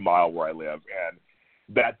it's pretty mild where I live, and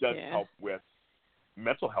that does help with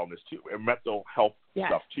mental health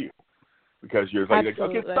stuff too. Because you're like,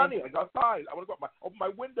 okay, it's sunny. I go outside. I want to go open my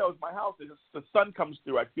windows, my house. The sun comes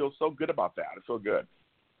through. I feel so good about that. I feel good.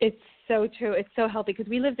 It's so true. It's so healthy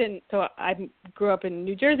because I grew up in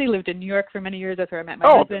New Jersey, lived in New York for many years. That's where I met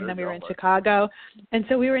my husband. Then we were in Chicago. And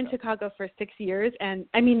so we were in Chicago for 6 years. And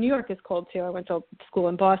I mean, New York is cold too. I went to school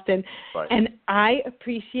in Boston. Right. And I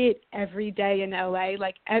appreciate every day in LA.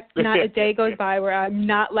 Like, not a day goes by where I'm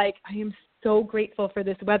not like, I am so grateful for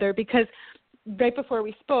this weather, because right before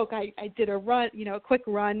we spoke, I did a run, a quick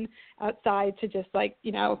run outside to just like,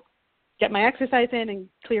 get my exercise in and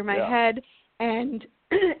clear my head. And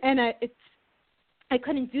I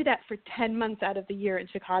couldn't do that for 10 months out of the year in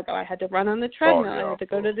Chicago. I had to run on the treadmill. I had to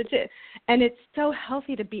go to the gym. And it's so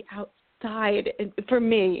healthy to be side, for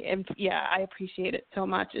me, and yeah, I appreciate it so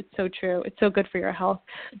much. It's so true. It's so good for your health.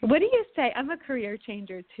 What do you say? I'm a career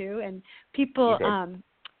changer too, and people,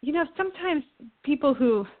 sometimes people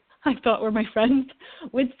who I thought were my friends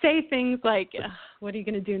would say things like, "What are you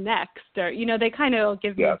going to do next?" Or they kind of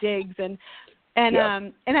give me digs, and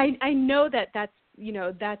I know that's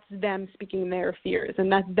that's them speaking their fears,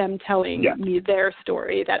 and that's them telling me their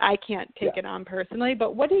story, that I can't take it on personally.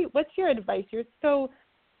 But what's your advice? You're so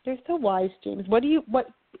wise, James. What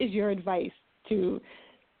is your advice to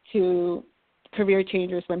career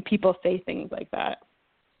changers when people say things like that?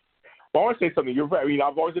 Well, I want to say something.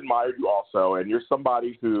 I've always admired you also, and you're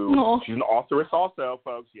somebody who she's an authoress also,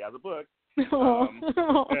 folks. She has a book. And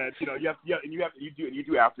you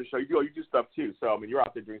do after show. You do stuff too. So you're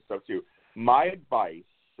out there doing stuff too. My advice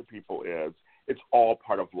to people is it's all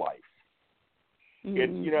part of life.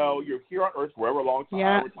 It's you're here on Earth forever long time,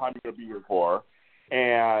 however time you're going to be here for,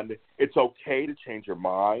 and it's okay to change your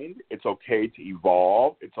mind. It's okay to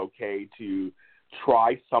evolve. It's okay to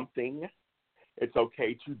try something. It's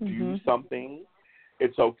okay to do something.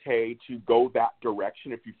 It's okay to go that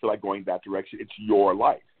direction if you feel like going that direction. It's your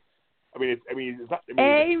life. It's not.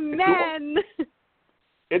 Amen.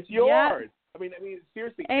 It's yours.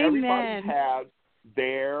 Seriously, Amen. Everybody has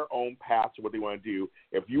their own path to what they want to do.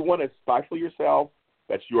 If you want to stifle yourself,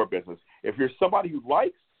 that's your business. If you're somebody who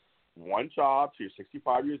likes one job till you're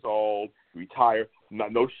 65 years old, retire,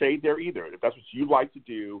 no shade there either. If that's what you like to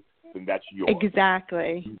do, then that's yours.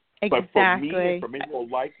 Exactly. But for many people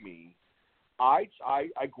like me, I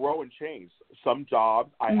grow and change. Some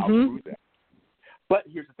jobs I outgrew them. But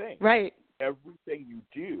here's the thing. Right. Everything you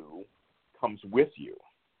do comes with you.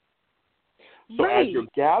 So as you're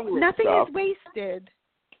gathering nothing stuff, is wasted.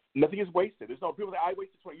 Nothing is wasted. There's no people say, I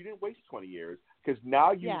wasted 20. You didn't waste 20 years because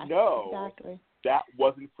now you know that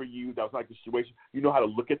wasn't for you. That was like the situation. You know how to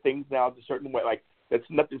look at things now in a certain way. Like there's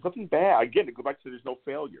nothing bad. Again, to go back to there's no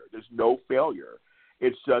failure. There's no failure.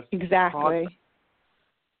 It's just exactly.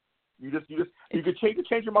 Constant. You could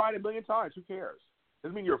change your mind a million times. Who cares?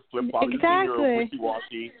 Doesn't mean you're a flip-flop. Exactly. Doesn't mean you're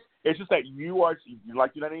wishy-washy. It's just that you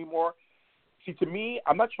like doing that anymore. See, to me,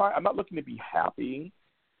 I'm not looking to be happy.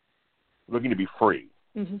 I'm looking to be free.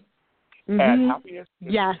 And happiness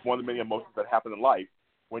is one of the many emotions that happen in life.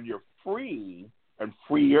 When you're free and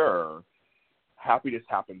freer, happiness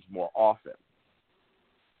happens more often.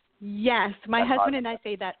 Yes, my husband and I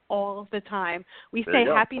say that all the time. We say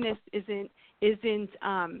happiness isn't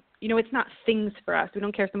it's not things for us. We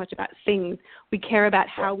don't care so much about things. We care about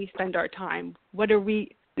how we spend our time. What are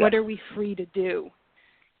we free to do?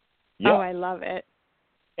 Yeah. Oh, I love it.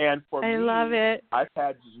 And for me, love it. I've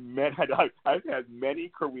had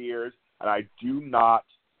many careers, and I do not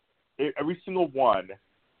every single one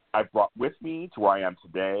I've brought with me to where I am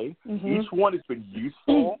today. Each one has been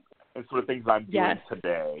useful in sort of things I'm doing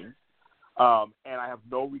today. And I have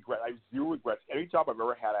no regret. I have zero regrets. Any job I've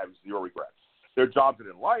ever had, I have zero regrets. There are jobs I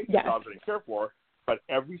didn't like, jobs I didn't care for, but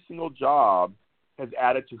every single job has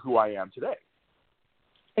added to who I am today.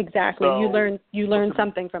 Exactly. So, you learn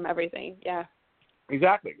something from everything. Yeah.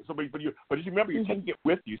 Exactly. So, but just remember, you're taking it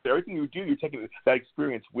with you. So everything you do, you're taking that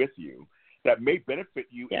experience with you that may benefit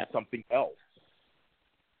you in something else.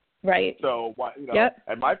 Right. So,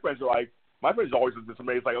 and my friends are always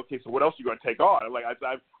amazed, like, okay, so what else are you going to take on? I'm like,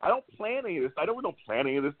 I don't plan any of this. I don't plan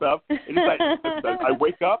any of this stuff. It's just like, I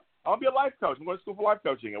wake up, I'll be a life coach. I'm going to school for life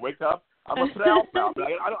coaching. I wake up, I'm going to put out now.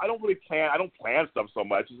 I don't really plan. I don't plan stuff so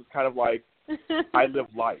much. It's just kind of like I live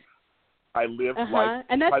life. I live life.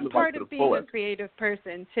 And that's part of being a creative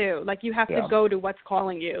person too. Like you have to go to what's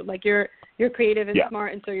calling you. Like you're creative and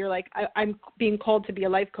smart, and so you're like, I'm being called to be a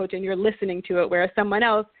life coach, and you're listening to it. Whereas someone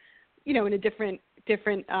else, in a different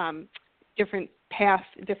path,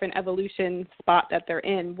 different evolution spot that they're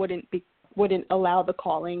in, wouldn't allow the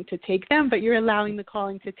calling to take them, but you're allowing the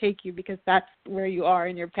calling to take you because that's where you are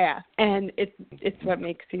in your path, and it's what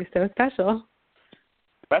makes you so special.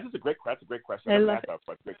 That's a great question. I love it. That's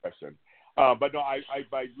a great question. But no, I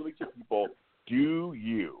really tell people, do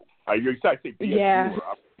you? I say be a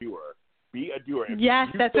doer. Be a doer. Yes,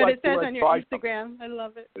 that's what it says on your Instagram. I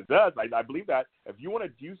love it. It does. I believe that. If you want to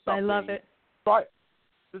do something, I love it. Try it.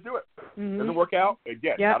 Just do it. Doesn't work out.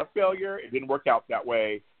 Again, not a failure. It didn't work out that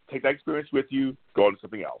way. Take that experience with you. Go on to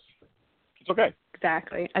something else. It's okay.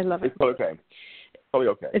 Exactly. I love it. It's totally okay. Totally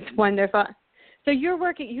okay. It's wonderful. So you're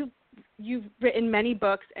working. You've written many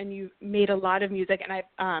books and you've made a lot of music. And I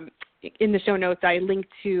in the show notes I linked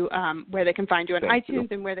to where they can find you on iTunes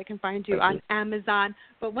and where they can find you on Amazon.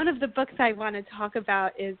 But one of the books I want to talk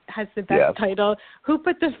about has the best title, Who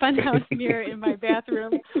Put the Funhouse Mirror in My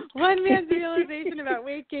Bathroom? One Man's Realization About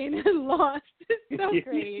Weight Gain and Loss. It's so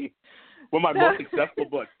great. One of my most successful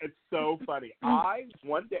books. It's so funny.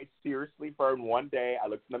 One day, seriously, Fern, one day I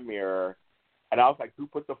looked in the mirror and I was like, who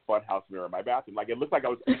put the funhouse mirror in my bathroom? Like, it looked like I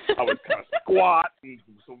was kind of squat and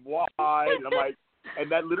some wide. And I'm like, and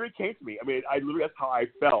that literally came to me. I mean, that's how I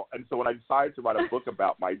felt. And so when I decided to write a book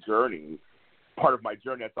about my journey, part of my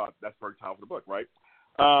journey, I thought that's very time for the book, right?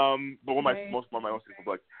 But one of my most successful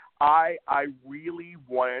books, I really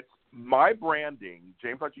wanted my branding,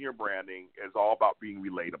 James Lott Jr. branding, is all about being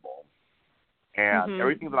relatable. And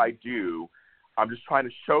everything that I do, I'm just trying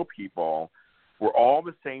to show people we're all in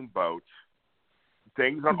the same boat.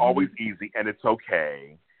 Things aren't always easy, and it's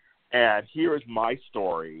okay. And here is my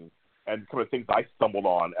story and some of the things I stumbled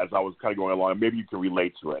on as I was kind of going along, and maybe you can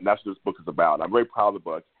relate to it. And that's what this book is about. I'm very proud of the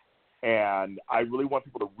book. And I really want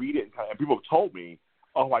people to read it. And people have told me,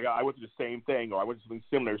 oh, my God, I went through the same thing, or I went through something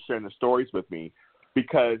similar, sharing their stories with me.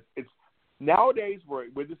 Because it's nowadays, we're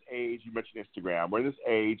this age, you mentioned Instagram, we're in this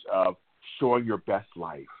age of showing your best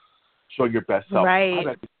life, showing your best self. Right. I'm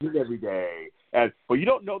at the gym every day. But you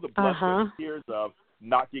don't know the blood, sweat, and tears of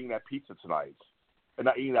not eating that pizza tonight and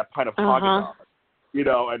not eating that pint of Haagen-Dazs. You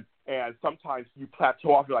know, and sometimes you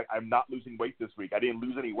plateau off. You're like, I'm not losing weight this week. I didn't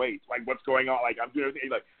lose any weight. Like, what's going on? Like, I'm doing everything.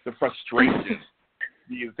 Like, the frustration,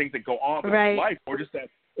 the things that go on with life, or just that,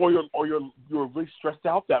 or you're really stressed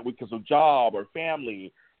out that week because of job or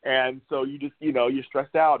family, and so you just, you know, you're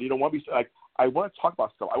stressed out. You don't want to be like. I want to talk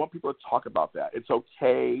about stuff. I want people to talk about that. It's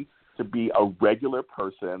okay to be a regular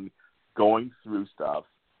person going through stuff,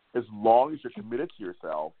 as long as you're committed to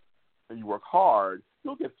yourself and you work hard.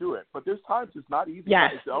 You'll get through it. But there's times it's not easy.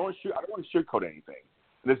 Yes. I don't want to sugarcoat anything.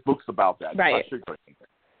 And this book's about that. Right. It's not sugarcoating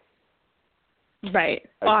anything. Right.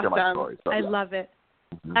 Awesome. Story, so, I love it.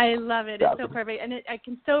 I love it. It's so perfect. And I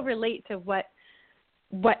can so relate to what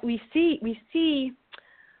we see. We see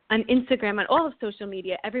on Instagram, on all of social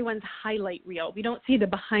media, everyone's highlight reel. We don't see the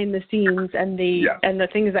behind the scenes and the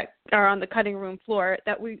things that are on the cutting room floor.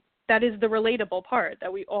 That is the relatable part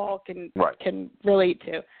that we all can relate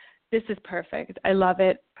to. This is perfect. I love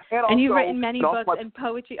it. And you've written many books and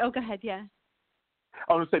poetry. Oh, go ahead. Yeah.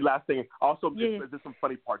 I want to say last thing. Also, there's some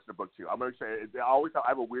funny parts in the book too. I'm going to say I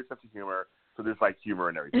have a weird sense of humor, so there's like humor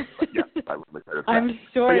and everything. But yeah, I'm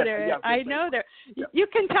sure there is. I know there. Yeah. You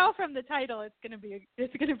can tell from the title. It's going to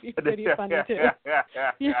be pretty funny too.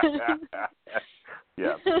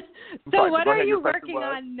 Yeah. So what are you working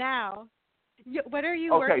on now? What are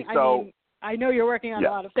you working? So, I know you're working on a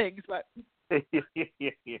lot of things, but. Okay,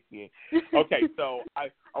 so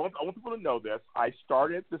I want people to know this. I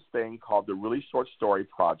started this thing called the Really Short Story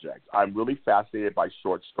Project. I'm really fascinated by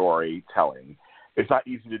short storytelling. It's not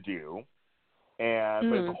easy to do, but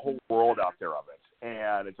there's a whole world out there of it.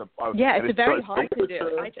 And it's very hard to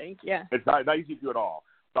do, I think. Yeah, it's not easy to do at all.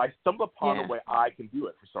 But I stumbled upon a way I can do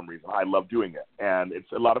it for some reason. I love doing it, and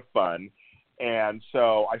it's a lot of fun. And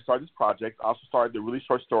so I started this project. I also started the Really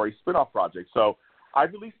Short Story spin-off project. So I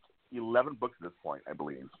released 11 books at this point, I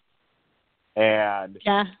believe. And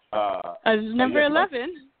number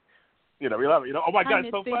 11. Number 11. Oh my God,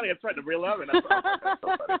 it's so funny. That's right, number 11. That's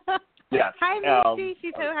so funny. Yes. Hi, Misty.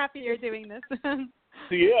 She's so happy you're doing this.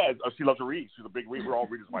 She is. She loves to read. She's a big reader. We're all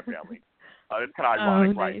readers in my family. It's kind of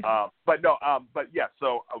ironic, right?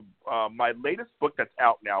 So my latest book that's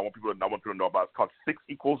out now, I want people to know about. It's called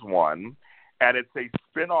 6=1, and it's a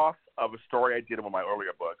spin-off of a story I did in one of my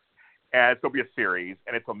earlier books. And it's going to be a series,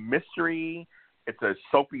 and it's a mystery. It's a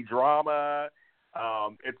soapy drama.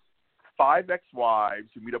 It's 5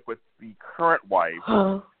 ex-wives who meet up with the current wife,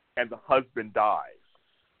 and the husband dies.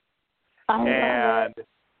 And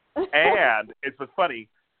it's what's funny.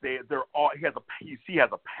 They're all. He has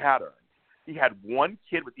a pattern. He had one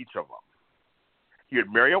kid with each of them. He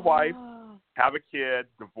would marry a wife, have a kid,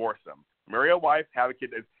 divorce him. Marry a wife, have a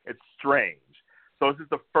kid. It's strange. So this is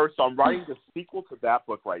the first. So I'm writing the sequel to that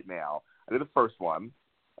book right now. I did the first one,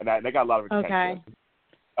 and I got a lot of attention. Okay.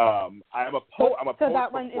 I'm a poet. So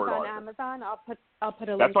that one is on Amazon. I'll put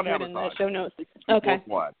a link to it in the show notes. Okay.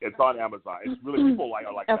 It's on Amazon. It's really people like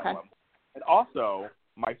that one. And also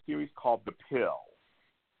my series called The Pill.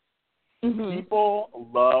 Mm-hmm. People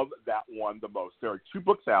love that one the most. There are 2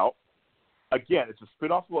 books out. Again, it's a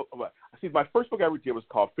spin-off of my first book I ever did was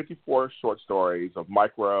called 54 Short Stories of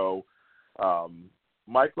Micro, Sudden,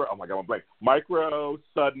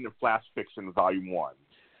 and Flash Fiction, Volume 1.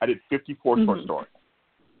 I did 54 short stories.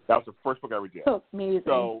 That was the first book I ever did. Oh, amazing.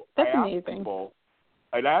 So That's I asked amazing. people,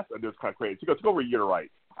 and it was kind of crazy. It took over a year to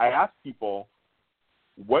write. I asked people,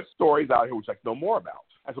 what stories out here would you like to know more about?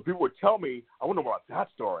 And so people would tell me, I want to know about that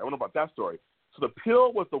story. I want to know about that story. So The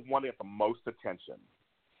Pill was the one that got the most attention.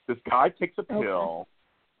 This guy takes a pill.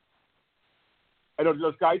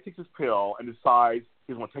 This guy takes his pill and decides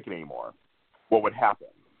he doesn't want to take it anymore. what would happen?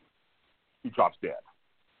 He drops dead.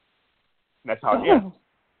 And that's how it ends.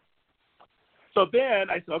 So then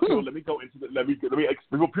I said, okay, well, let me go into let me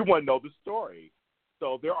people want to know the story.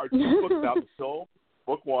 So there are 2 books out, Pill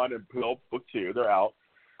Book 1 and Pill Book 2. They're out.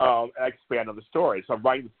 And I expand on the story. So I'm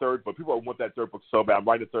writing the 3rd book. People want that 3rd book so bad. I'm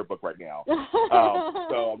writing the 3rd book right now.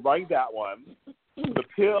 So I'm writing that one. The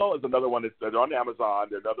Pill is another one. They're on Amazon.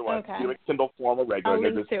 They're another one. Okay. It's Kindle form or regular. I'll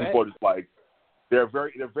link to people it. are just like, they're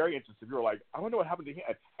very interested. You're like, I wonder what happened to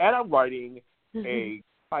him. And I'm writing a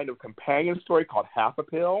kind of companion story called Half a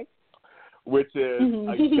Pill, which is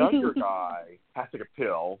a younger guy has to take a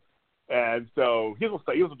pill, and so he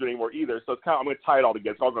wasn't doing anymore either. So it's kind of, I'm going to tie it all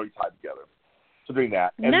together. It's all going to be tied together. So doing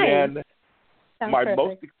that, and then Sounds my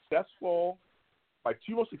perfect. my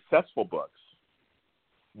 2 most successful books.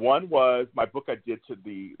 One was my book I did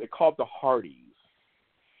they called The Hardys,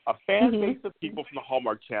 a fan base of people from the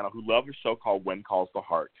Hallmark Channel who love a show called When Calls the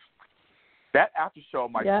Heart. That after show,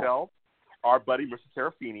 myself, our buddy Mr.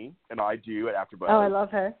 Serafini, and I do at AfterBuzz. Oh, I love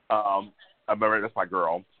her. I remember that's my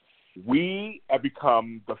girl. We have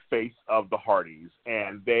become the face of the Hardys,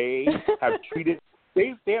 and they have treated.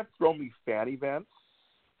 They have thrown me fan events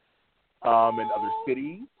in other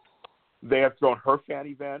cities. They have thrown her fan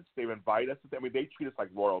events. They've invited us. I mean, they treat us like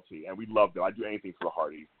royalty, and we love them. I do anything for the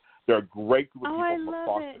Hardys. They're a great group of people from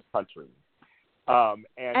across the country.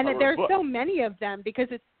 And there's so many of them because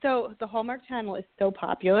the Hallmark Channel is so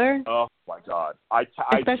popular. Oh my God!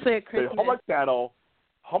 Especially at Christmas. The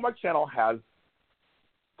Hallmark Channel has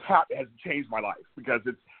changed my life because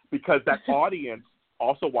that audience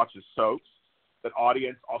also watches soaps. That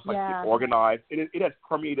audience also likes to get organized. It has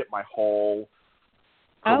permeated my whole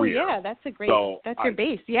career. Oh yeah, that's a great. That's your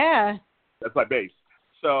base. Yeah. That's my base.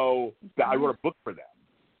 So I wrote a book for them,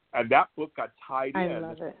 and that book got tied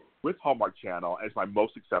in with Hallmark Channel as my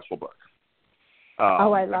most successful book. I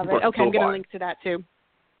love it. Okay, I'm going to link to that too.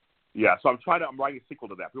 Yeah, so I'm writing a sequel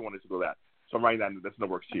to that. We want a sequel to that. So I'm writing that, and that's in the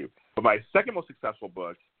works too. But my second most successful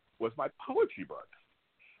book was my poetry book.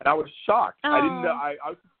 And I was shocked. Aww. I didn't know.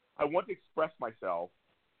 I wanted to express myself.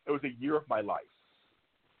 It was a year of my life.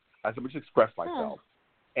 I said, I should express myself.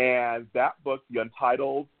 And that book, the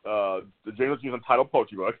Untitled, the James Jones Untitled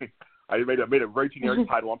Poetry Book, I made a very generic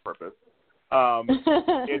title on purpose.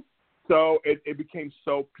 It became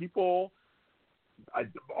so people of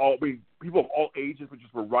all ages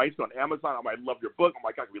were writing on Amazon. I love your book.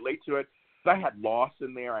 I can relate to it. But I had loss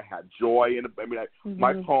in there. I had joy in it.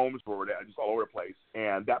 My poems were just all over the place.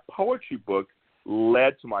 And that poetry book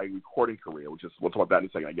led to my recording career, we'll talk about that in a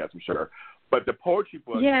second, I guess, I'm sure. But the poetry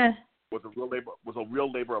book was a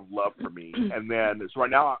real labor of love for me. And then so right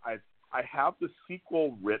now I have the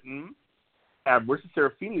sequel written, and Marissa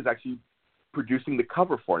Serafini is actually producing the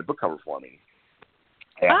book cover for me.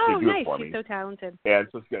 Nice. She's so talented. And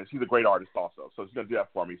so she's a great artist also. So she's going to do that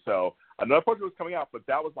for me. So another poetry was coming out, but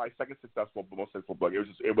that was my second most successful book.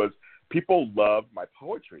 It was people loved my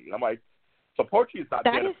poetry. And I'm like, so poetry is not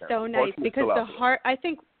dead. That is so nice because I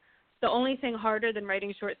think the only thing harder than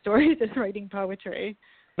writing short stories is writing poetry.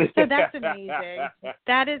 So that's amazing.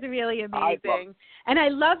 That is really amazing. And I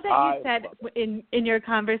love that you said in your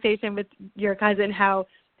conversation with your cousin how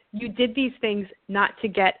you did these things not to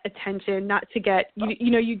get attention, not to get,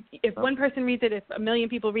 if one person reads it, if a million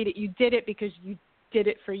people read it, you did it because you did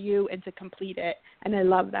it for you and to complete it. And I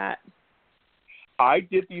love that. I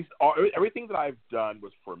did everything that I've done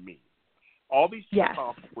was for me. All these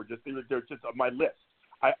topics were they're just on my list.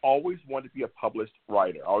 I always wanted to be a published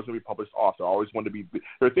writer. I always wanted to be a published author. I always wanted to be,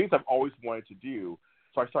 there are things I've always wanted to do.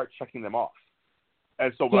 So I started checking them off.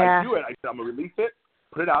 And so when I do it, I said, I'm going to release it.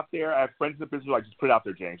 Put it out there. I have friends in the business who are like, just put it out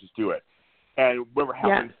there, James. Just do it. And whatever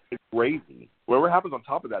happens, it's gravy. Whatever happens on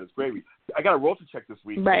top of that is gravy. I got a royalty check this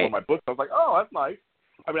week for one of my books. I was like, oh, that's nice.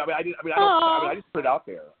 I just put it out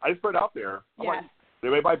there. I'm like,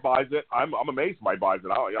 if anybody buys it, I'm amazed somebody buys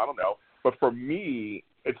it. I don't know. But for me,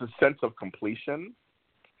 it's a sense of completion.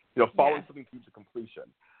 Following something through to completion.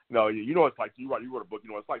 You know what it's like. You wrote a book. You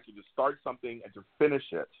know what it's like to just start something and to finish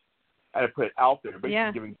it and put it out there,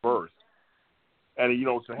 basically giving birth. And you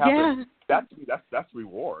know what's going to happen? That's the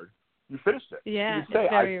reward. You finished it. Yeah, you say,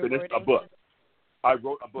 I finished a book. I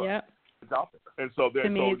wrote a book. Yep. It's out there. And so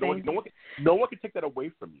no one can take that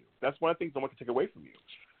away from you. That's one of the things no one can take away from you.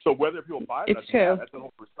 So whether people buy it, that's a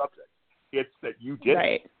whole other subject. It's that you did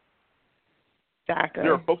it. Exactly.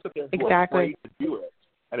 There are folks out there who are afraid to do it,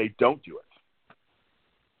 and they don't do it.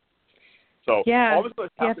 So all this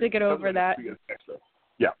you have to get over that.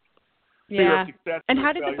 Yeah. Yeah. And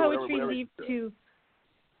how did the poetry lead to?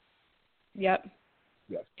 Yep.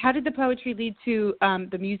 Yes. How did the poetry lead to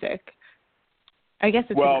the music? I guess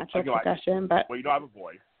it's a natural progression, but I have a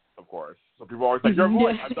voice, of course. So people are always like, "Your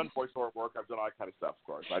voice." I've done voiceover work. I've done all that kind of stuff. Of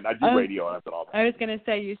course, I do radio and I've done all that. I was gonna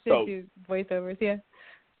say you should do voiceovers. Yeah.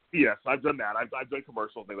 Yes, I've done that. I've done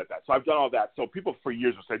commercials, things like that. So I've done all that. So people for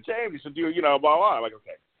years will say, "James, you should do, blah blah." I'm like,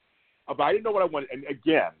 okay. But I didn't know what I wanted. And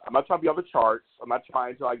again, I'm not trying to be on the charts. I'm not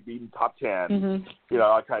trying to be in top 10.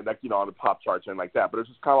 I kind of on the pop charts and like that. But it's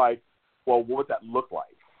just kind of like, well, what would that look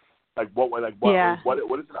like? What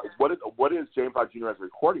is James Lott Jr. as a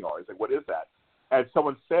recording artist? Like, what is that? And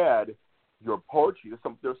someone said, your poetry. There's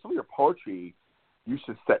some of your poetry you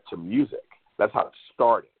should set to music. That's how it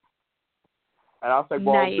started. And I was like,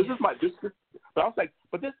 well, nice. But I was like,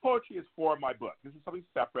 but this poetry is for my book. This is something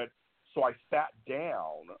separate. So I sat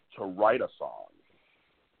down to write a song.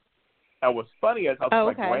 And what's funny is I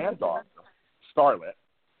was my granddaughter, Scarlett,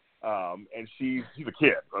 and she's a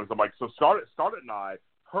kid. So I'm like, so Scarlett and I,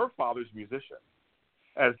 her father's a musician.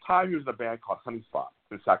 At the time, he was in a band called Honey Spot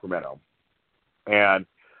in Sacramento. And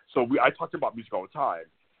so I talked about music all the time.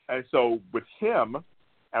 And so with him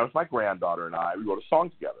and with my granddaughter and I, we wrote a song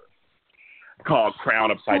together called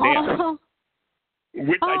Crown Upside Down,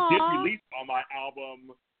 which I did release on my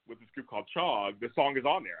album with this group called Chog. The song is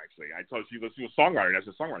on there, actually. I told you she was a songwriter. That's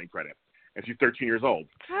a songwriting credit. And she's 13 years old.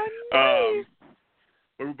 How nice.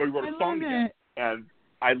 But we wrote a song together. And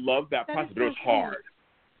I love that process, but it was hard.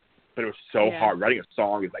 But it was so hard. Writing a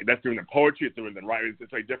song is like, that's doing the poetry, it's doing the writing,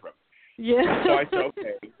 it's very different. Yeah. So I said,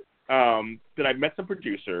 okay. Then I met some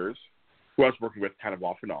producers who I was working with kind of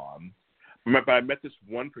off and on. But I met this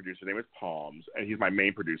one producer, his name was Palms, and he's my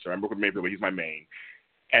main producer. I'm working with many people, but he's my main.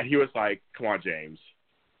 And he was like, come on, James,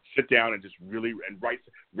 sit down and just really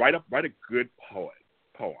write a good poem.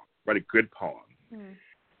 Write a good poem.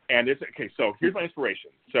 And so here's my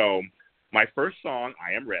inspiration. So my first song,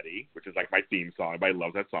 I Am Ready, which is like my theme song. Everybody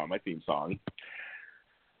loves that song, my theme song.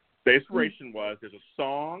 The inspiration was there's a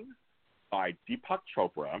song by Deepak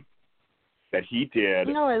Chopra that he did.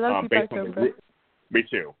 No, I love Deepak Chopra. Me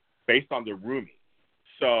too. Based on the Rumi.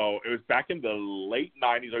 So it was back in the late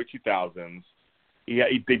 90s, early 2000s.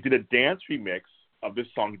 They did a dance remix of this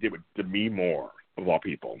song he did with Demi Moore, of all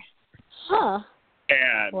people. Huh.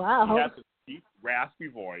 And wow. He has this deep, raspy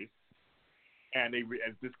voice. And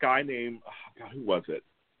this guy named, who was it?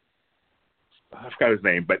 I forgot his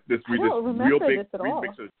name, but this real big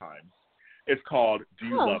remix of the time. It's called Do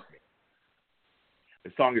You Love Me?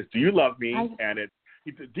 The song is Do You Love Me? And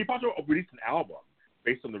Deepak released an album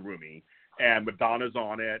based on the Rumi, and Madonna's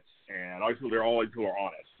on it, and all these people are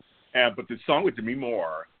on it. But the song with Demi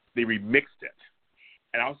Moore, they remixed it.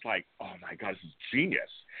 And I was like, oh my God, this is genius.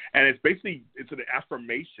 And it's an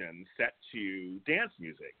affirmation set to dance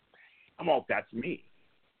music. I'm all, that's me.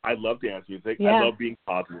 I love dance music. Yeah. I love being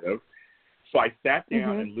positive. So I sat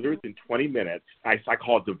down and literally in 20 minutes, I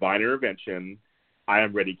call it divine intervention. I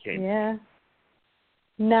Am Ready came. Yeah.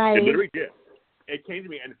 Nice. It literally did. It came to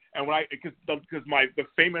me, and when because the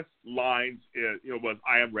famous lines was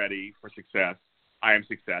I am ready for success. I am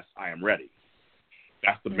success. I am ready.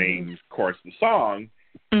 That's the main chorus of the song,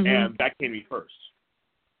 and that came to me first.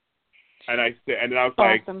 And then I was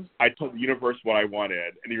awesome. Like, I told the universe what I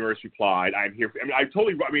wanted, and the universe replied, "I'm here."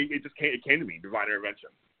 It came to me, divine intervention.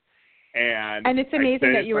 And it's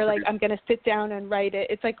amazing that you were like, I'm going to sit down and write it.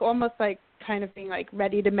 It's like almost like kind of being like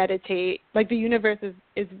ready to meditate. Like the universe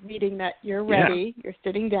is reading that you're ready. Yeah. You're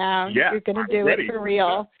sitting down. Yeah, you're going to do it for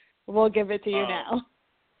real. Yeah. We'll give it to you now.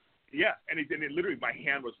 Yeah, and it literally, my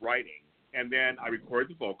hand was writing. And then I recorded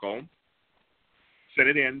the vocal, sent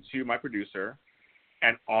it in to my producer,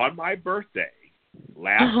 and on my birthday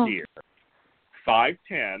last year,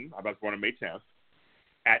 5/10, I was born on May 10th,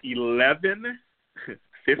 at 11:58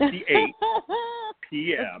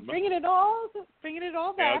 p.m. Bringing it all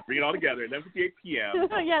back. Yeah, bring it all together. 11:58 p.m.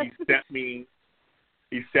 Yes.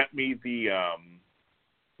 He sent me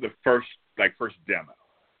the first demo,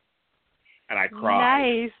 and I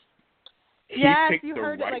cried. Nice. Yes, you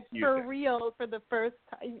heard it like music. For real for the first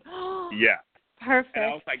time. Yeah. Perfect. And I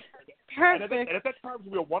was like, perfect. And at that time,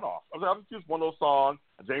 it was a one-off. I was like, I'll just use one little song.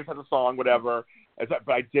 James has a song, whatever.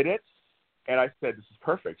 But I did it. And I said, this is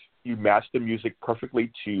perfect. You match the music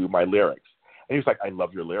perfectly to my lyrics. And he was like, I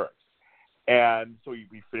love your lyrics. And so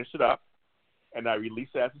we finished it up, and I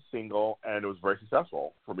released it as a single, and it was very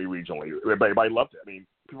successful for me regionally. Everybody loved it. I mean,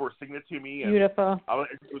 people were singing it to me. And beautiful.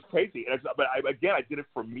 It was crazy. But I did it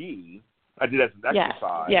for me. I did it as an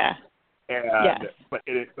exercise. Yeah. And, but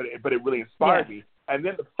it really inspired me. And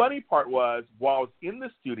then the funny part was, while I was in the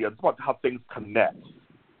studio, it's about how things connect.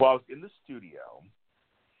 While I was in the studio,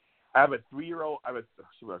 I have a 3-year-old.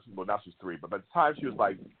 Well, now she's 3, but by the time she was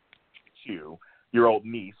like 2-year-old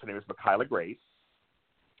niece. Her name is Michaela Grace.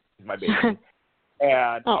 She's my baby. And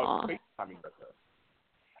I was FaceTiming with her.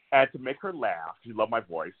 And to make her laugh, she loved my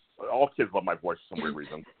voice. All kids love my voice for some weird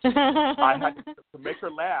reason. I had to make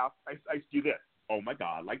her laugh. I used to do this. Oh my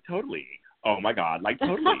God, like totally. Oh my God, like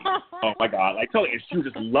totally. Oh my God, like totally. And she would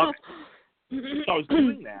just love it. So I was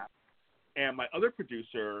doing that. And my other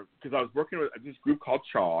producer, because I was working with this group called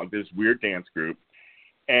Chog, this weird dance group,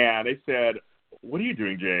 and they said, "What are you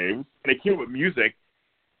doing, James?" And they came up with music,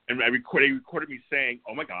 and they recorded me saying,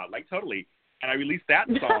 "Oh my God, like totally." And I released that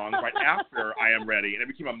song right after I Am Ready, and it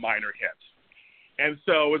became a minor hit. And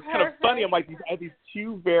so it was kind of funny. I'm like, I had these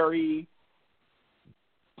two very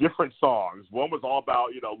different songs. One was all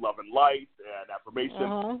about, love and light and affirmation.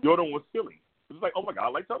 Uh-huh. The other one was silly. It was like, oh my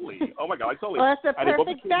God, like totally. Oh my God, like totally. Well, that's a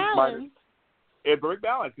perfect balance. It's a perfect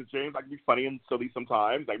balance because James, I can be funny and silly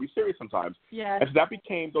sometimes. I can be serious sometimes. Yeah. And so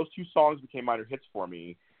those two songs became minor hits for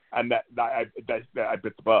me, and that I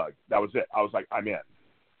bit the bug. That was it. I was like, I'm in.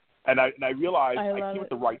 And I realized I came at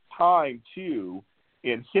the right time, too,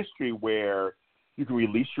 in history where you can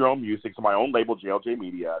release your own music. It's on my own label, JLJ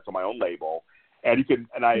Media. It's on my own label. And you can,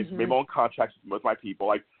 and I made my own contracts with my people.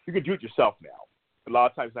 Like, you can do it yourself now. A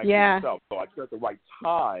lot of times I do it yourself. So I came at the right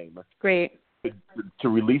time to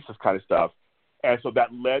release this kind of stuff. And so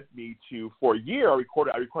that led me to, for a year, I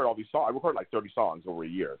recorded all these songs. I recorded like 30 songs over a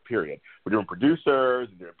year, period. We're doing producers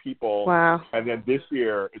and doing people. Wow. And then this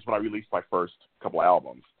year is when I released my first couple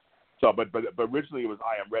albums. So, but originally it was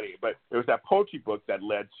I Am Ready. But it was that poetry book that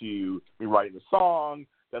led to me writing the song,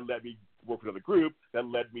 that led me work with another group, that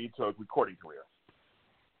led me to a recording career.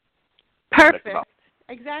 Perfect.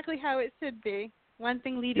 Exactly how it should be. One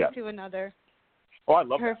thing leading to another. Oh, I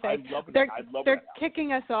love Perfect. That. I love they're, that. I love they're that.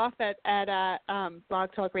 kicking us off at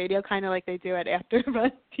Blog Talk Radio, kind of like they do at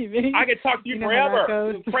AfterBuzz TV. I could talk to you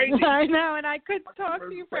forever. It's crazy. I know, and I could talk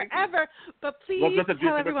to you forever. But please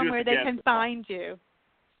tell everyone where they can find you.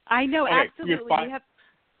 I know, absolutely.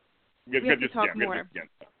 We have to talk more.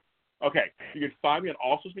 Okay, you can find me on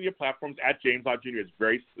all social media platforms at James Lott Jr. It's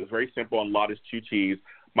very simple, and Lott is 2 T's.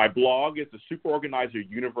 My blog is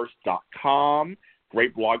thesuperorganizeruniverse.com.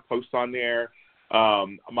 Great blog posts on there.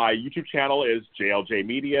 My YouTube channel is JLJ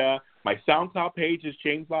Media. My SoundCloud page is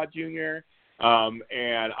James Lott Jr.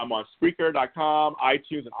 And I'm on Spreaker.com,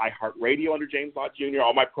 iTunes, and iHeartRadio under James Lott Jr.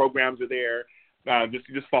 All my programs are there.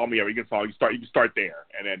 Just follow me. You can start there,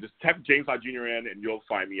 and then just type James Lott Jr. in, and you'll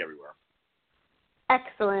find me everywhere.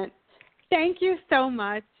 Excellent. Thank you so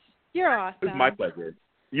much. You're awesome. It's my pleasure.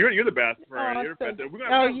 You're the best, friend. Awesome. You're the best. We're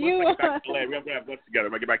gonna get back to LA. We're gonna have lunch together.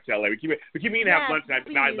 We're gonna get back to LA. We keep meaning to have lunch.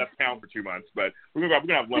 And I left town for 2 months, but we're gonna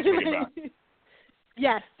have lunch when we get back.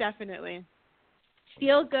 Yes, definitely.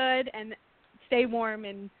 Feel good and stay warm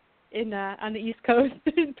on the East Coast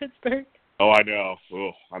in Pittsburgh. Oh, I know.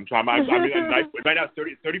 Oh, I'm trying. I'm in nice. Right now,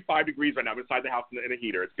 it's 35 degrees right now. I'm inside the house in a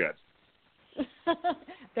heater. It's good.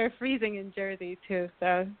 They're freezing in Jersey too,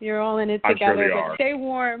 so you're all in it together. I'm sure they are. Stay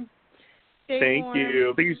warm. Thank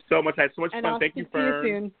you. Thank you so much. I had so much fun. Thank you, Fern. I'll speak to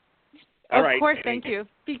you soon. All right. Of course, thank you.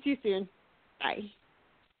 Speak to you soon. Bye.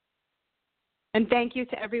 And thank you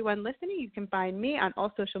to everyone listening. You can find me on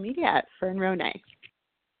all social media at Fern Ronay.